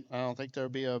 And I don't think there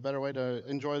would be a better way to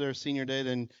enjoy their senior day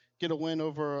than get a win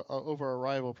over a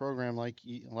rival program like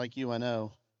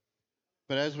UNO.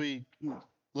 But as we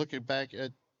back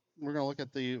at, we're going to look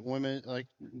at the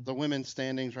women's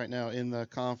standings right now in the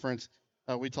conference.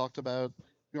 We already talked about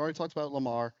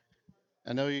Lamar.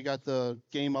 I know you got the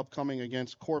game upcoming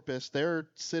against Corpus. They're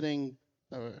sitting,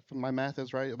 if my math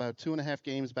is right, about 2.5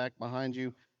 games back behind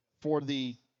you for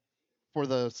the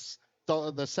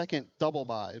second double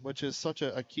bye, which is such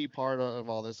a key part of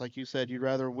all this. Like you said, you'd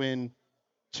rather win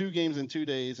 2 games in 2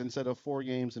 days instead of 4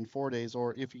 games in 4 days,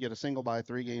 or if you get a single bye,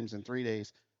 3 games in 3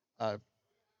 days.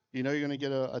 You're going to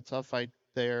get a tough fight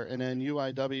there. And then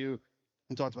UIW,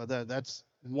 we talked about that. That's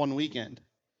 1 weekend.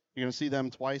 You're going to see them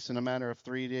twice in a matter of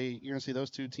 3 days. You're going to see those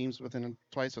 2 teams within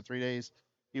twice or 3 days.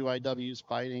 UIW's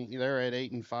fighting. They're at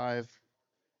 8-5.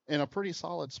 In a pretty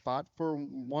solid spot for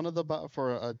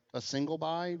a single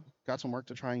bye. Got some work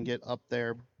to try and get up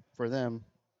there for them.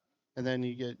 And then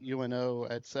you get UNO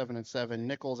at 7-7,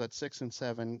 Nichols at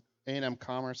 6-7, A&M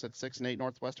Commerce at 6-8,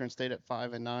 Northwestern State at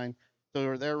 5-9.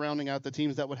 So they're rounding out the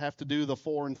teams that would have to do the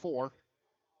 4-4.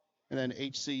 And then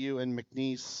HCU and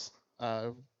McNeese,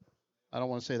 I don't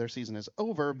want to say their season is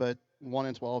over, but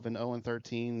 1-12 and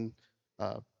 0-13.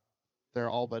 They're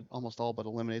almost all but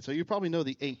eliminated. So you probably know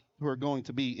the 8 who are going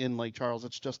to be in Lake Charles.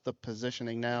 It's just the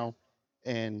positioning now.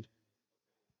 And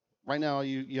right now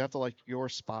you have to like your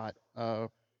spot,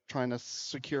 trying to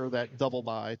secure that double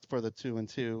bye for the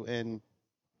 2-2 and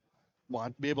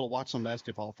be able to watch some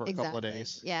basketball for a couple of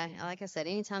days. Yeah, like I said,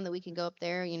 anytime that we can go up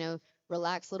there,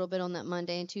 relax a little bit on that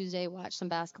Monday and Tuesday, watch some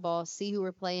basketball, see who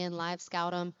we're playing, live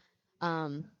scout them,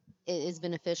 it is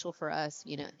beneficial for us.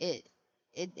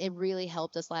 It really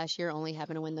helped us last year only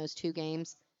having to win those 2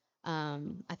 games.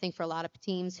 I think for a lot of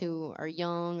teams who are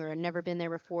young or have never been there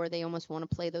before, they almost want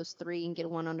to play those 3 and get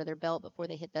one under their belt before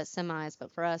they hit that semis.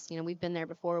 But for us, we've been there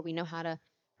before. We know how to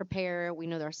prepare. We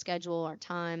know our schedule, our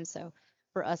time. So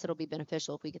for us, it'll be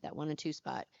beneficial if we get that 1 and 2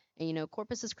 spot. And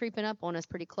Corpus is creeping up on us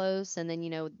pretty close, and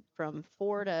then from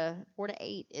 4 to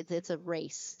 8, it's a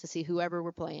race to see whoever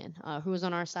we're playing, who's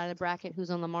on our side of the bracket, who's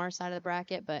on Lamar's side of the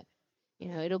bracket. But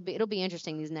it'll be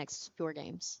interesting these next 4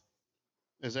 games.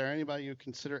 Is there anybody you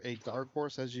consider a dark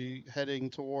horse as you heading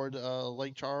toward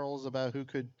Lake Charles about who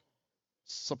could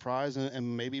surprise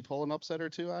and maybe pull an upset or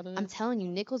two out of it? I'm telling you,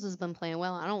 Nichols has been playing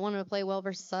well. I don't want to play well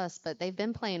versus us, but they've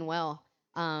been playing well.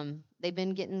 They've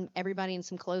been getting everybody in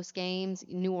some close games.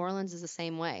 New Orleans is the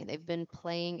same way. They've been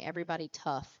playing everybody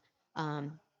tough.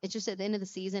 It's just at the end of the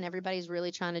season, everybody's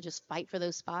really trying to just fight for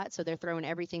those spots, so they're throwing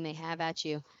everything they have at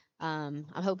you. I'm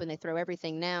hoping they throw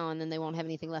everything now, and then they won't have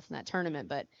anything left in that tournament.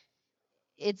 But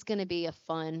it's going to be a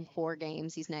fun 4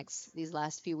 games these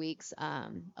last few weeks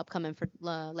upcoming for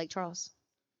Lake Charles.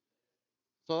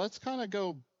 So let's kind of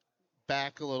go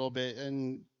back a little bit,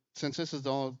 and since this is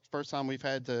the first time we've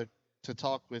had to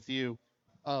talk with you,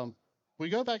 we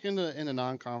go back into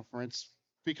non-conference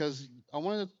because I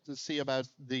wanted to see about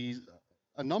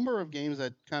a number of games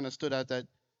that kind of stood out that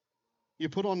you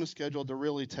put on the schedule to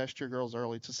really test your girls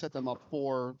early to set them up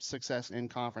for success in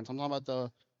conference. I'm talking about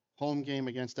the home game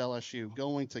against LSU,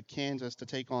 going to Kansas to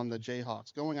take on the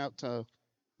Jayhawks,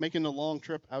 making the long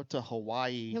trip out to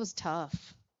Hawaii. It was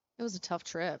tough. It was a tough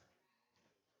trip.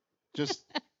 Just,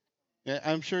 yeah,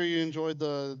 I'm sure you enjoyed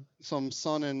some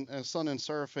sun and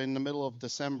surf in the middle of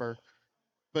December.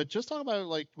 But just talk about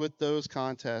like with those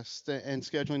contests and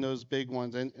scheduling those big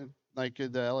ones and like the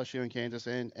LSU and Kansas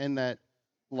and that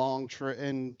long trip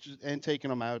and taking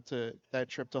them out to that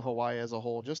trip to Hawaii as a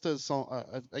whole, just as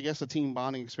I guess a team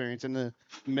bonding experience in the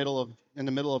middle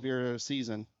of your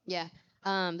season. Yeah.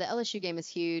 The LSU game is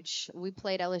huge. We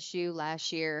played LSU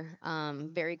last year,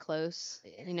 very close,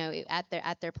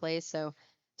 at their place. So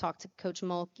talked to Coach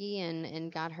Mulkey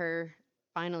and got her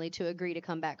finally to agree to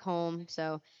come back home.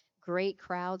 So great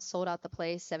crowd, sold out the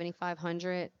place,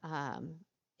 7,500.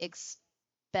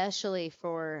 Especially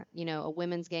for a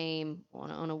women's game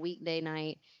on a weekday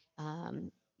night.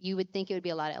 You would think it would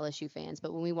be a lot of LSU fans,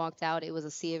 but when we walked out, it was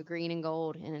a sea of green and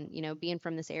gold. And being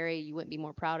from this area, you wouldn't be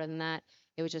more prouder than that.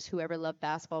 It was just whoever loved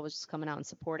basketball was just coming out and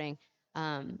supporting.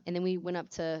 And then we went up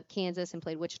to Kansas and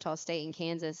played Wichita State in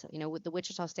Kansas. With the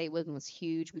Wichita State win was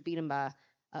huge. We beat them by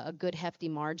a good hefty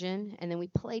margin. And then we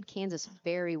played Kansas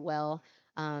very well.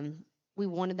 We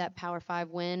wanted that Power 5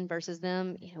 win versus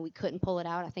them. We couldn't pull it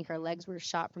out. I think our legs were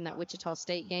shot from that Wichita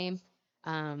State game.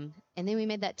 And then we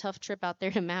made that tough trip out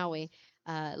there to Maui.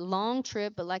 Long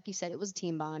trip, but like you said, it was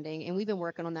team bonding. And we've been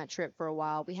working on that trip for a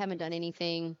while. We haven't done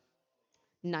anything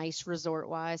nice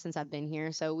resort-wise since I've been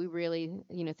here. So we really,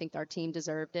 think our team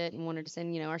deserved it and wanted to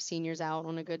send, our seniors out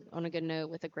on a good note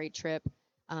with a great trip.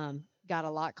 Got a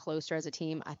lot closer as a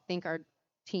team. I think our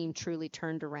team truly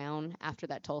turned around after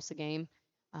that Tulsa game.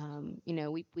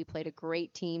 We played a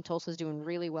great team. Tulsa's doing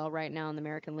really well right now in the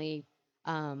American League.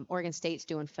 Oregon State's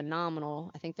doing phenomenal.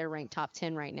 I think they're ranked top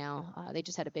 10 right now. They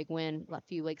just had a big win a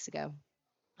few weeks ago.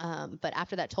 But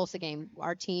after that Tulsa game,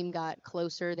 our team got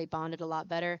closer. They bonded a lot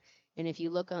better. And if you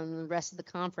look on the rest of the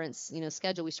conference,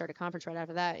 schedule, we started conference right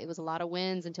after that. It was a lot of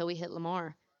wins until we hit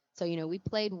Lamar. So, we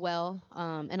played well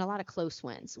and a lot of close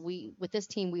wins. With this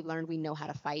team, we've learned we know how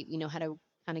to fight. We know how to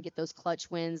kind of get those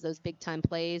clutch wins, those big-time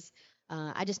plays.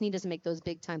 I just need us to make those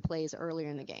big-time plays earlier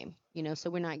in the game, so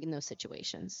we're not in those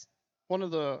situations. One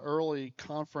of the early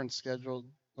conference schedule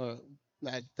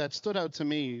that stood out to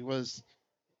me was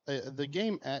the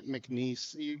game at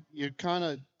McNeese. You kind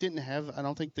of didn't have, I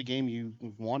don't think, the game you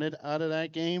wanted out of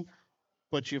that game,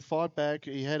 but you fought back.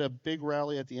 You had a big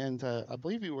rally at the end. I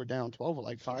believe you were down 12 with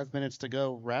like 5 minutes to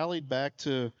go, rallied back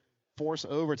to force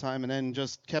overtime, and then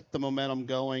just kept the momentum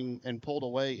going and pulled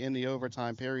away in the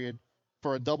overtime period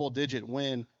for a double-digit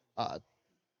win.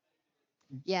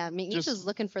 Yeah, McNeese was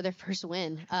looking for their first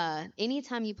win.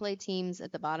 Anytime you play teams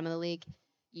at the bottom of the league,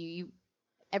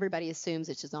 everybody assumes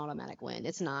it's just an automatic win.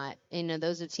 It's not.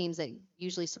 Those are teams that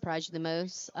usually surprise you the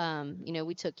most.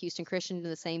 We took Houston Christian to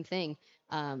the same thing.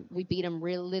 We beat them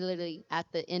literally at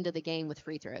the end of the game with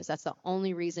free throws. That's the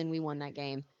only reason we won that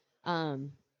game.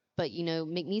 But,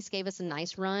 McNeese gave us a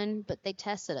nice run, but they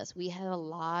tested us. We had a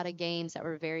lot of games that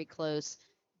were very close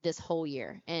this whole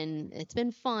year, and it's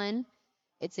been fun.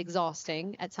 It's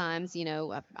exhausting at times.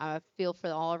 I feel for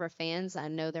all of our fans. I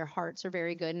know their hearts are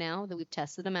very good now that we've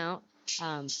tested them out.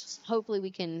 Hopefully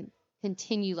we can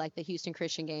continue like the Houston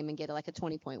Christian game and get like a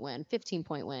 20-point win,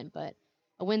 15-point win, but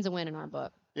a win's a win in our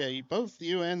book. Yeah, both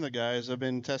you and the guys have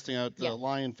been testing out the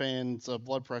Lion fans'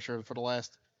 blood pressure for the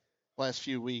last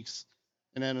few weeks.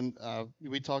 And then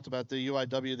we talked about the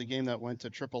UIW, the game that went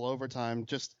to triple overtime.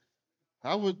 Just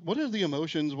What are the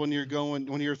emotions when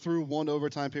you're through one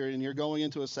overtime period and you're going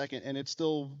into a second and it's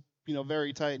still,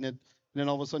 very tight and then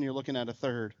all of a sudden you're looking at a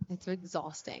third? It's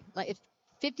exhausting. Like if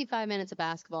 55 minutes of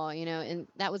basketball, and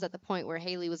that was at the point where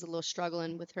Haley was a little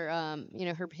struggling with her,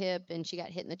 her hip, and she got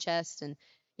hit in the chest. And,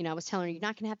 I was telling her, you're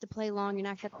not going to have to play long. You're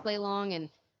not going to have to play long.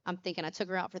 And I'm thinking I took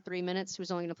her out for 3 minutes. She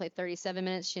was only going to play 37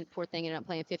 minutes. She, poor thing, ended up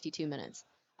playing 52 minutes.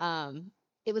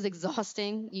 It was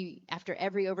exhausting. After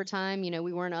every overtime,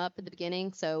 we weren't up at the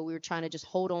beginning, so we were trying to just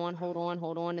hold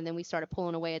on, and then we started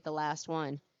pulling away at the last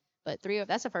one. But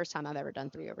that's the first time I've ever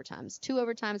done 3 overtimes. 2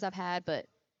 overtimes I've had, but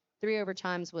 3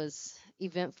 overtimes was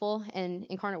eventful. And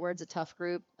Incarnate Word's a tough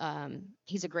group.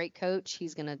 He's a great coach.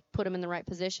 He's going to put them in the right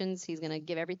positions. He's going to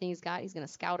give everything he's got. He's going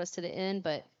to scout us to the end.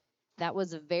 But that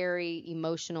was a very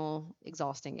emotional,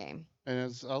 exhausting game. And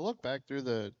as I look back through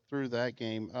that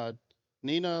game,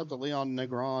 Nina de Leon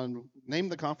Negron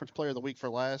named the conference player of the week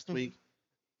for last week.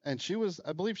 And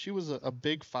I believe she was a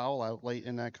big foul out late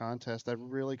in that contest that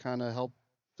really kind of helped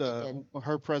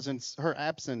her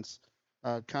absence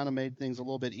kind of made things a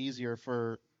little bit easier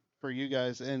for you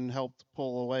guys and helped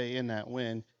pull away in that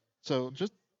win. So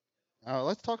just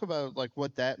let's talk about like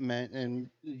what that meant and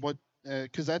what,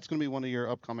 because that's going to be one of your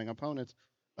upcoming opponents.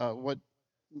 What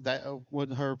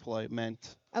her play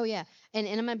meant. Oh yeah, and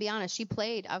I'm gonna be honest. She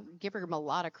played. I'll give her a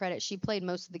lot of credit. She played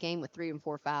most of the game with 3 and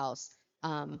 4 fouls.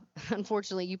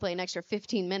 Unfortunately, you play an extra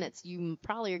 15 minutes. You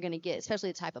probably are going to get,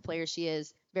 especially the type of player she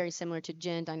is, very similar to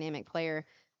Jen, dynamic player.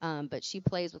 But she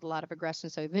plays with a lot of aggression,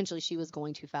 so eventually she was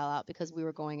going to foul out because we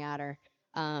were going at her.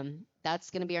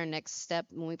 That's going to be our next step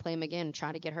when we play them again,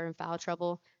 try to get her in foul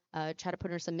trouble, try to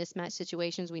put her in some mismatch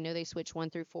situations. We know they switch 1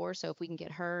 through 4, so if we can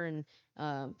get her and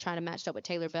try to match up with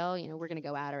Taylor Bell, we're going to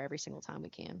go at her every single time we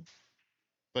can.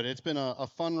 But it's been a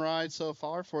fun ride so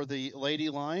far for the Lady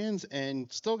Lions, and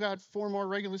still got 4 more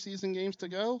regular season games to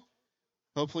go.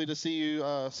 Hopefully to see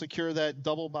you secure that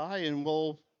double bye, and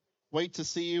we'll wait to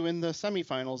see you in the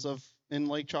semifinals in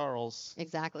Lake Charles.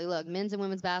 Exactly. Look, men's and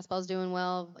women's basketball is doing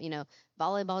well.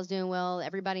 Volleyball is doing well.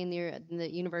 Everybody in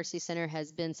the University Center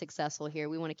has been successful here.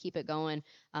 We want to keep it going.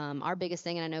 Our biggest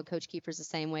thing, and I know Coach Kiefer's the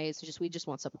same way, is we just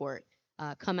want support.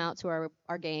 Come out to our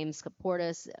games, support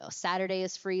us. Saturday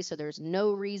is free, so there's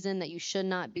no reason that you should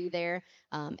not be there.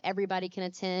 Everybody can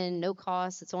attend, no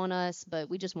cost. It's on us,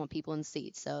 but we just want people in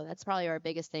seats. So that's probably our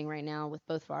biggest thing right now with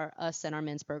both us and our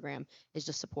men's program is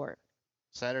just support.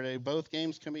 Saturday, both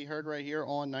games can be heard right here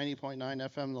on 90.9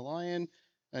 FM The Lion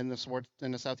and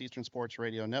the Southeastern Sports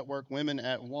Radio Network. Women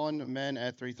at 1, men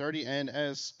at 3:30, and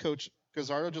as Coach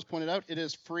Guzzardo just pointed out, it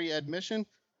is free admission.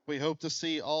 We hope to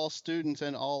see all students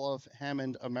and all of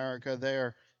Hammond, America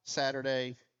there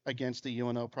Saturday against the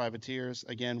UNO Privateers.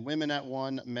 Again, women at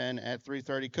 1, men at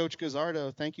 3:30. Coach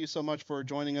Guzzardo, thank you so much for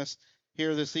joining us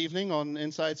here this evening on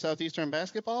Inside Southeastern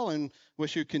Basketball, and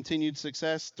wish you continued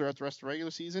success throughout the rest of the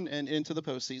regular season and into the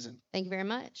postseason. Thank you very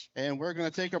much. And we're going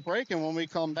to take a break, and when we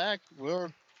come back, we'll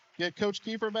get Coach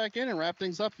Kiefer back in and wrap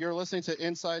things up. You're listening to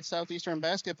Inside Southeastern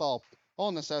Basketball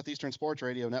on the Southeastern Sports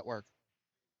Radio Network.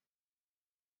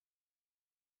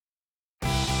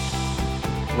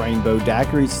 Rainbow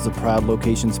Daiquiris is a proud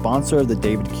location sponsor of the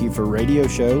David Kiefer Radio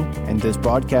Show and this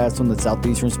broadcast on the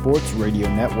Southeastern Sports Radio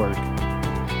Network.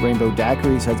 Rainbow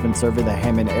Daiquiris has been serving the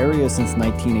Hammond area since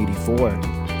 1984.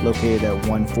 Located at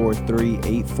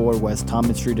 14384 West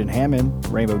Thomas Street in Hammond,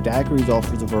 Rainbow Daiquiris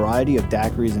offers a variety of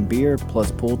daiquiris and beer,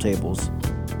 plus pool tables.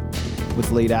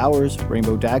 With late hours,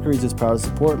 Rainbow Daiquiris is proud to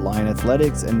support Lion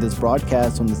Athletics and this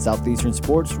broadcast on the Southeastern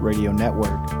Sports Radio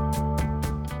Network.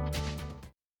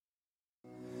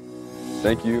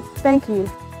 Thank you. Thank you.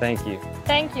 Thank you.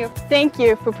 Thank you. Thank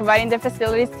you for providing the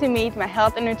facilities to meet my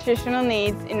health and nutritional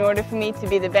needs in order for me to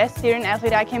be the best student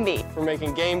athlete I can be. For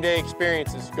making game day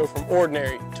experiences go from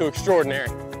ordinary to extraordinary.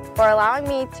 For allowing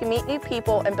me to meet new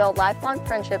people and build lifelong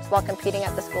friendships while competing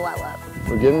at the school I love.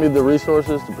 For giving me the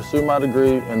resources to pursue my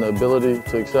degree and the ability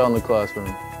to excel in the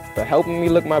classroom. For helping me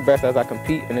look my best as I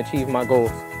compete and achieve my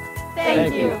goals.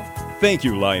 Thank you. Thank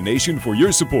you, Lion Nation, for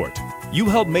your support. You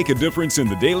help make a difference in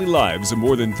the daily lives of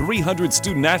more than 300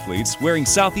 student athletes wearing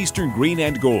Southeastern green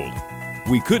and gold.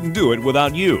 We couldn't do it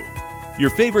without you. Your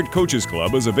favorite coaches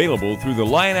club is available through the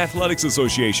Lion Athletics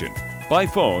Association by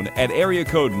phone at area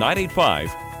code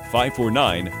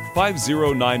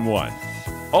 985-549-5091.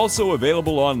 Also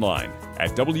available online at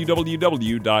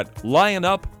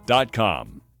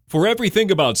www.lionup.com. For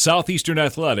everything about Southeastern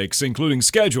athletics, including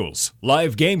schedules,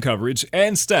 live game coverage,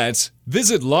 and stats,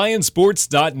 visit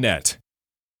lionsports.net.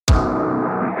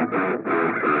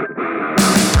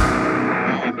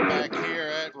 Back here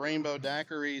at Rainbow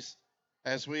Daiquiris,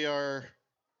 as we are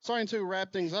Starting to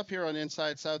wrap things up here on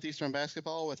Inside Southeastern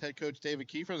Basketball with head coach David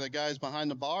Kiefer. The guys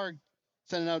behind the bar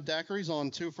sending out daiquiris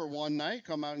on 2-for-1 night.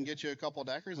 Come out and get you a couple of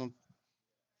daiquiris.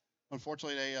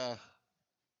 Unfortunately,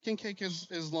 King Cake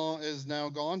is now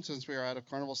gone since we are out of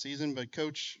carnival season. But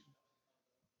coach,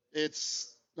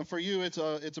 it's for you.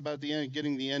 It's about the end,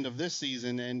 getting the end of this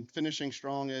season and finishing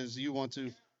strong as you want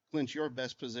to clinch your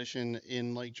best position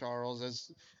in Lake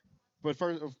Charles. But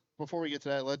first, before we get to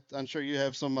that, I'm sure you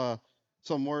have some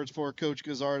words for Coach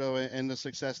Guzzardo and the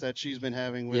success that she's been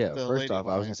having with the first Lady off, I was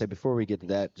going Lions. to say, before we get to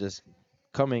that, just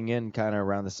coming in kind of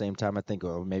around the same time, I think,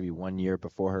 or maybe 1 year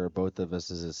before her, both of us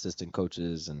as assistant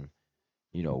coaches and,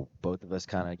 both of us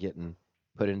kind of getting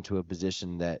put into a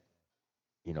position that,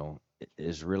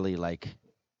 is really like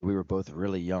we were both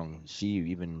really young. She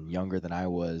even younger than I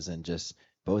was, and just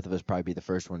both of us probably be the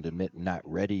first one to admit not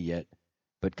ready yet,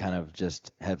 but kind of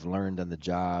just have learned on the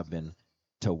job, and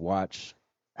to watch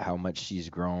how much she's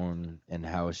grown and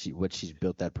what she's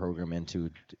built that program into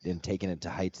and taken it to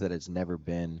heights that it's never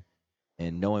been,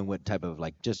 and knowing what type of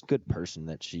just good person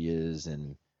that she is,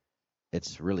 and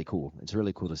it's really cool. It's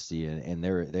really cool to see, and they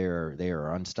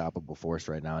are unstoppable force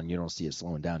right now, and you don't see it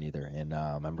slowing down either. And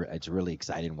it's really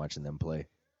exciting watching them play.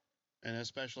 And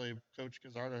especially Coach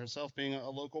Guzzardo herself being a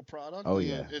local product. Oh, and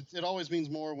yeah. It always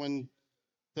means more when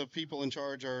the people in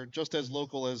charge are just as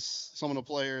local as some of the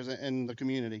players and the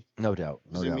community. No doubt.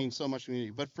 No doubt. It means so much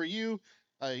community. But for you,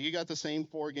 you got the same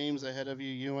 4 games ahead of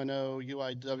you: UNO,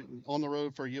 UIW, on the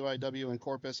road for UIW and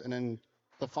Corpus, and then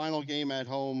the final game at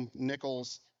home,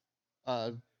 Nichols.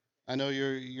 I know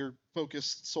you're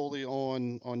focused solely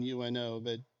on UNO,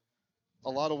 but a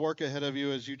lot of work ahead of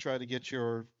you as you try to get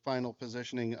your final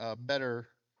positioning better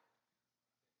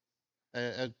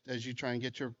as you try and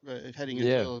get your heading into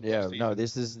the postseason. No,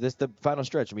 this is the final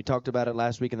stretch. We talked about it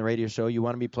last week in the radio show. You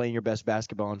want to be playing your best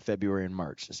basketball in February and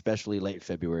March, especially late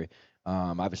February.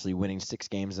 Obviously, winning 6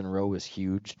 games in a row was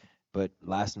huge, but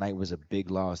last night was a big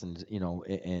loss, and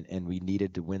and we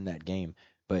needed to win that game.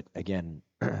 But again,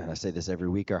 I say this every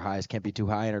week: our highs can't be too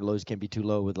high and our lows can't be too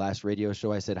low. With last radio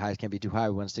show, I said highs can't be too high.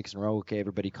 We won 6 in a row. Okay,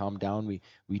 everybody, calm down.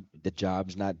 The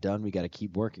job's not done. We got to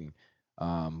keep working.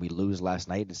 We lose last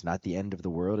night. It's not the end of the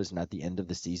world. It's not the end of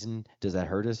the season. Does that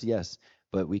hurt us? Yes.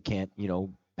 But we can't,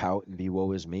 pout and be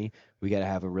woe is me. We got to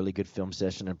have a really good film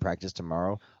session and practice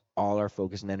tomorrow. All our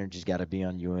focus and energy's got to be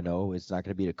on UNO. It's not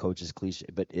going to be the coach's cliche,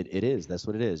 but it is. That's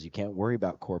what it is. You can't worry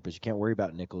about Corpus. You can't worry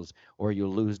about Nichols, or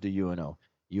you'll lose to UNO.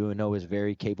 UNO is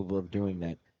very capable of doing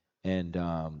that. And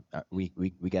we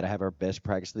got to have our best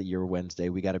practice of the year Wednesday.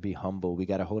 We got to be humble. We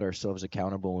got to hold ourselves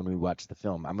accountable when we watch the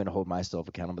film. I'm going to hold myself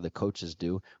accountable. The coaches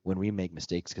do when we make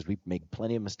mistakes, because we make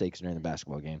plenty of mistakes during the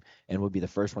basketball game. And we'll be the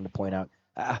first one to point out,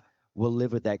 we'll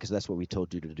live with that because that's what we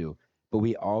told you to do. But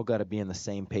we all got to be on the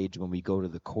same page when we go to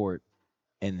the court.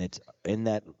 And it's in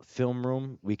that film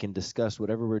room, we can discuss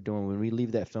whatever we're doing. When we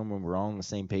leave that film room, we're all on the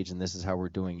same page, and this is how we're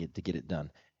doing it to get it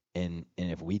done. And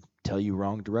if we tell you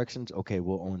wrong directions, okay,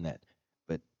 we'll own that.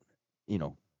 But,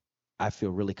 I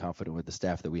feel really confident with the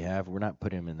staff that we have. We're not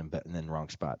putting them in the wrong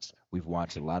spots. We've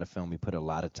watched a lot of film. We put a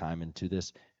lot of time into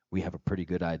this. We have a pretty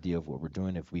good idea of what we're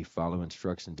doing. If we follow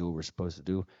instructions, do what we're supposed to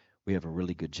do, we have a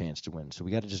really good chance to win. So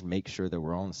we got to just make sure that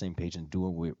we're all on the same page and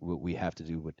doing what we have to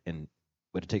do and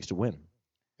what it takes to win.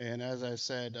 And as I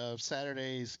said,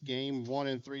 Saturday's game 1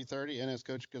 and 3:30, and as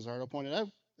Coach Guzzardo pointed out,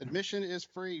 admission is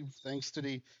free thanks to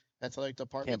the athletic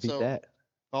department. Can't beat that.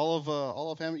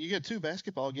 All of him, you get 2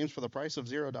 basketball games for the price of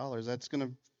 $0. That's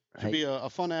should be a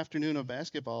fun afternoon of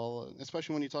basketball,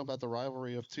 especially when you talk about the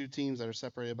rivalry of 2 teams that are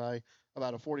separated by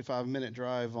about a 45-minute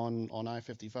drive on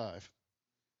I-55.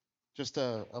 Just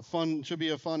should be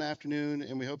a fun afternoon,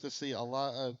 and we hope to see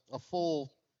a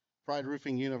full Pride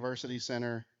Roofing University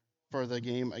Center for the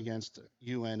game against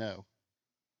UNO.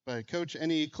 But Coach,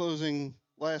 any closing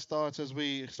last thoughts as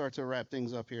we start to wrap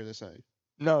things up here this night?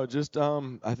 No, just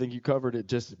I think you covered it.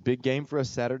 Just a big game for us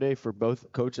Saturday for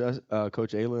both Coach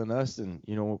Ayala and us. And,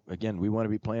 again, we want to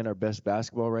be playing our best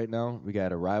basketball right now. We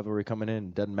got a rivalry coming in.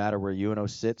 It doesn't matter where UNO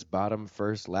sits, bottom,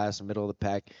 first, last, middle of the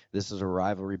pack. This is a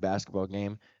rivalry basketball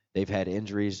game. They've had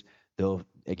injuries.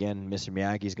 Again, Mr.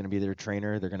 Miyagi is going to be their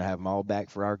trainer. They're going to have them all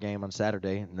back for our game on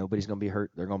Saturday. Nobody's going to be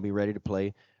hurt. They're going to be ready to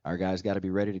play. Our guys got to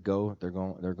be ready to go. This is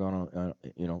going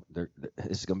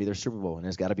to be their Super Bowl, and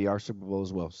it's got to be our Super Bowl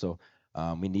as well. So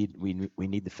we need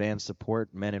the fan support,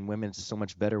 men and women. It's so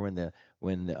much better when the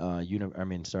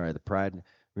Pride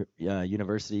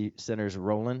University Center's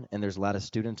rolling, and there's a lot of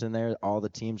students in there. All the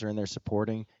teams are in there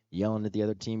supporting, yelling at the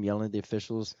other team, yelling at the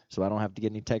officials. So I don't have to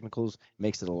get any technicals.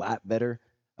 Makes it a lot better.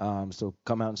 So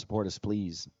come out and support us,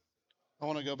 please. I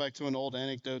want to go back to an old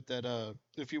anecdote that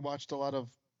if you watched a lot of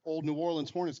old New Orleans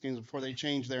Hornets games before they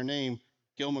changed their name.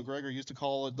 Gil McGregor used to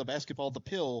call it the basketball the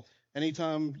pill.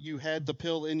 Anytime you had the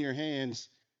pill in your hands,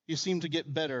 you seemed to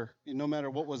get better, no matter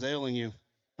what was ailing you.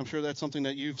 I'm sure that's something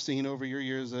that you've seen over your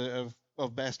years of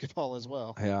basketball as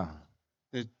well. Yeah.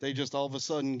 They just all of a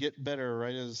sudden get better,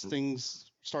 right, as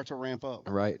things start to ramp up.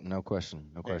 Right. No question.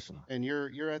 No question. And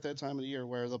you're at that time of the year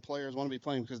where the players want to be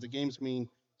playing because the games mean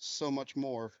so much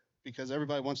more, because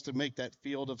everybody wants to make that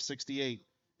field of 68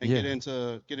 and get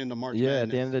into March Madness. At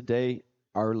the end of the day,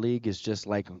 our league is just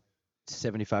like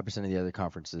 75% of the other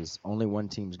conferences. Only one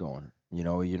team's going.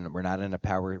 We're not in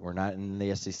we're not in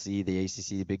the SEC, the ACC,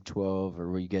 the Big 12, or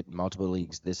where you get multiple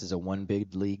leagues. This is a one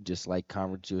big league, just like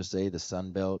Conference USA, the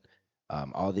Sun Belt,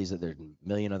 all these other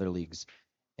million other leagues.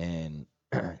 And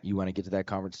you want to get to that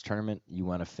conference tournament, you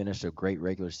want to finish a great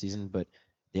regular season, but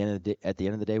at the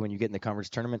end of the day, when you get in the conference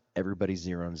tournament, everybody's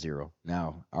 0-0.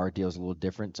 Now, our deal is a little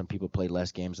different. Some people play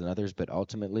less games than others, but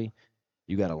ultimately,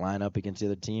 you got to line up against the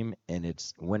other team, and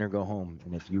it's win or go home.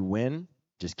 And if you win,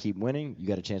 just keep winning. You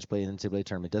got a chance to play in the NCAA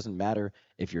tournament. It doesn't matter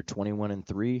if you're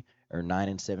 21-3 or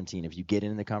 9-17. If you get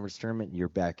in the conference tournament, you're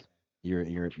back. You're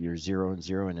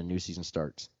 0-0, and a new season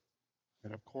starts.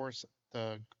 And of course,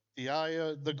 the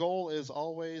goal is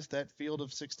always that field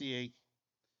of 68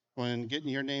 when getting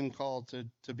your name called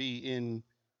to be in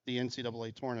the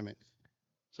NCAA tournament.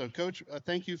 So, Coach,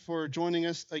 thank you for joining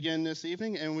us again this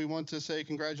evening, and we want to say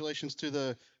congratulations to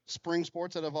the spring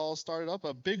sports that have all started up.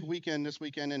 A big weekend this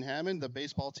weekend in Hammond. The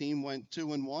baseball team went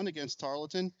 2-1 against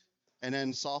Tarleton, and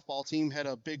then softball team had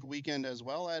a big weekend as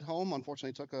well at home.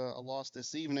 Unfortunately, took a loss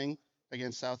this evening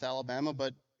against South Alabama,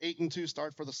 but 8-2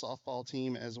 start for the softball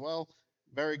team as well.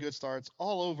 Very good starts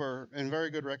all over, and very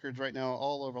good records right now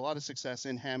all over. A lot of success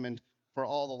in Hammond for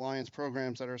all the Lions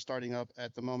programs that are starting up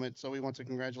at the moment. So we want to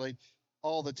congratulate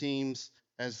all the teams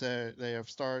as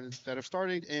starting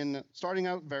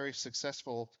out very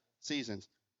successful seasons.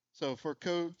 So for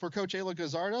Coach Ayala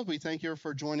Guzzardo, we thank you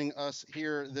for joining us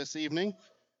here this evening.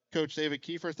 Coach David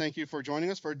Kiefer, thank you for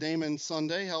joining us. For Damon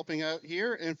Sunday helping out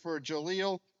here, and for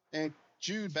Jaleel and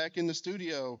Jude back in the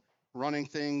studio running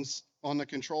things on the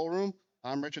control room,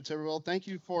 I'm Richard Tiverville. Thank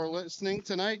you for listening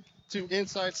tonight to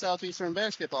Inside Southeastern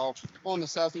Basketball on the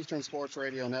Southeastern Sports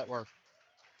Radio Network.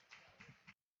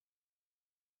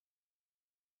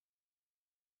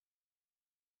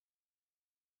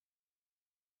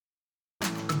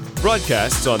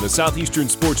 Broadcasts on the Southeastern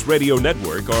Sports Radio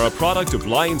Network are a product of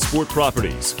Lion Sport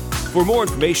Properties. For more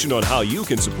information on how you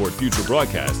can support future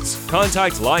broadcasts,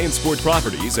 contact Lion Sport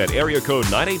Properties at area code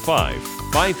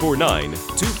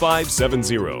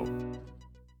 985-549-2570.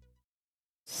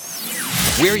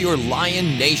 We're your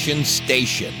Lion Nation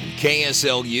station,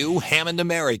 KSLU Hammond,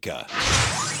 America.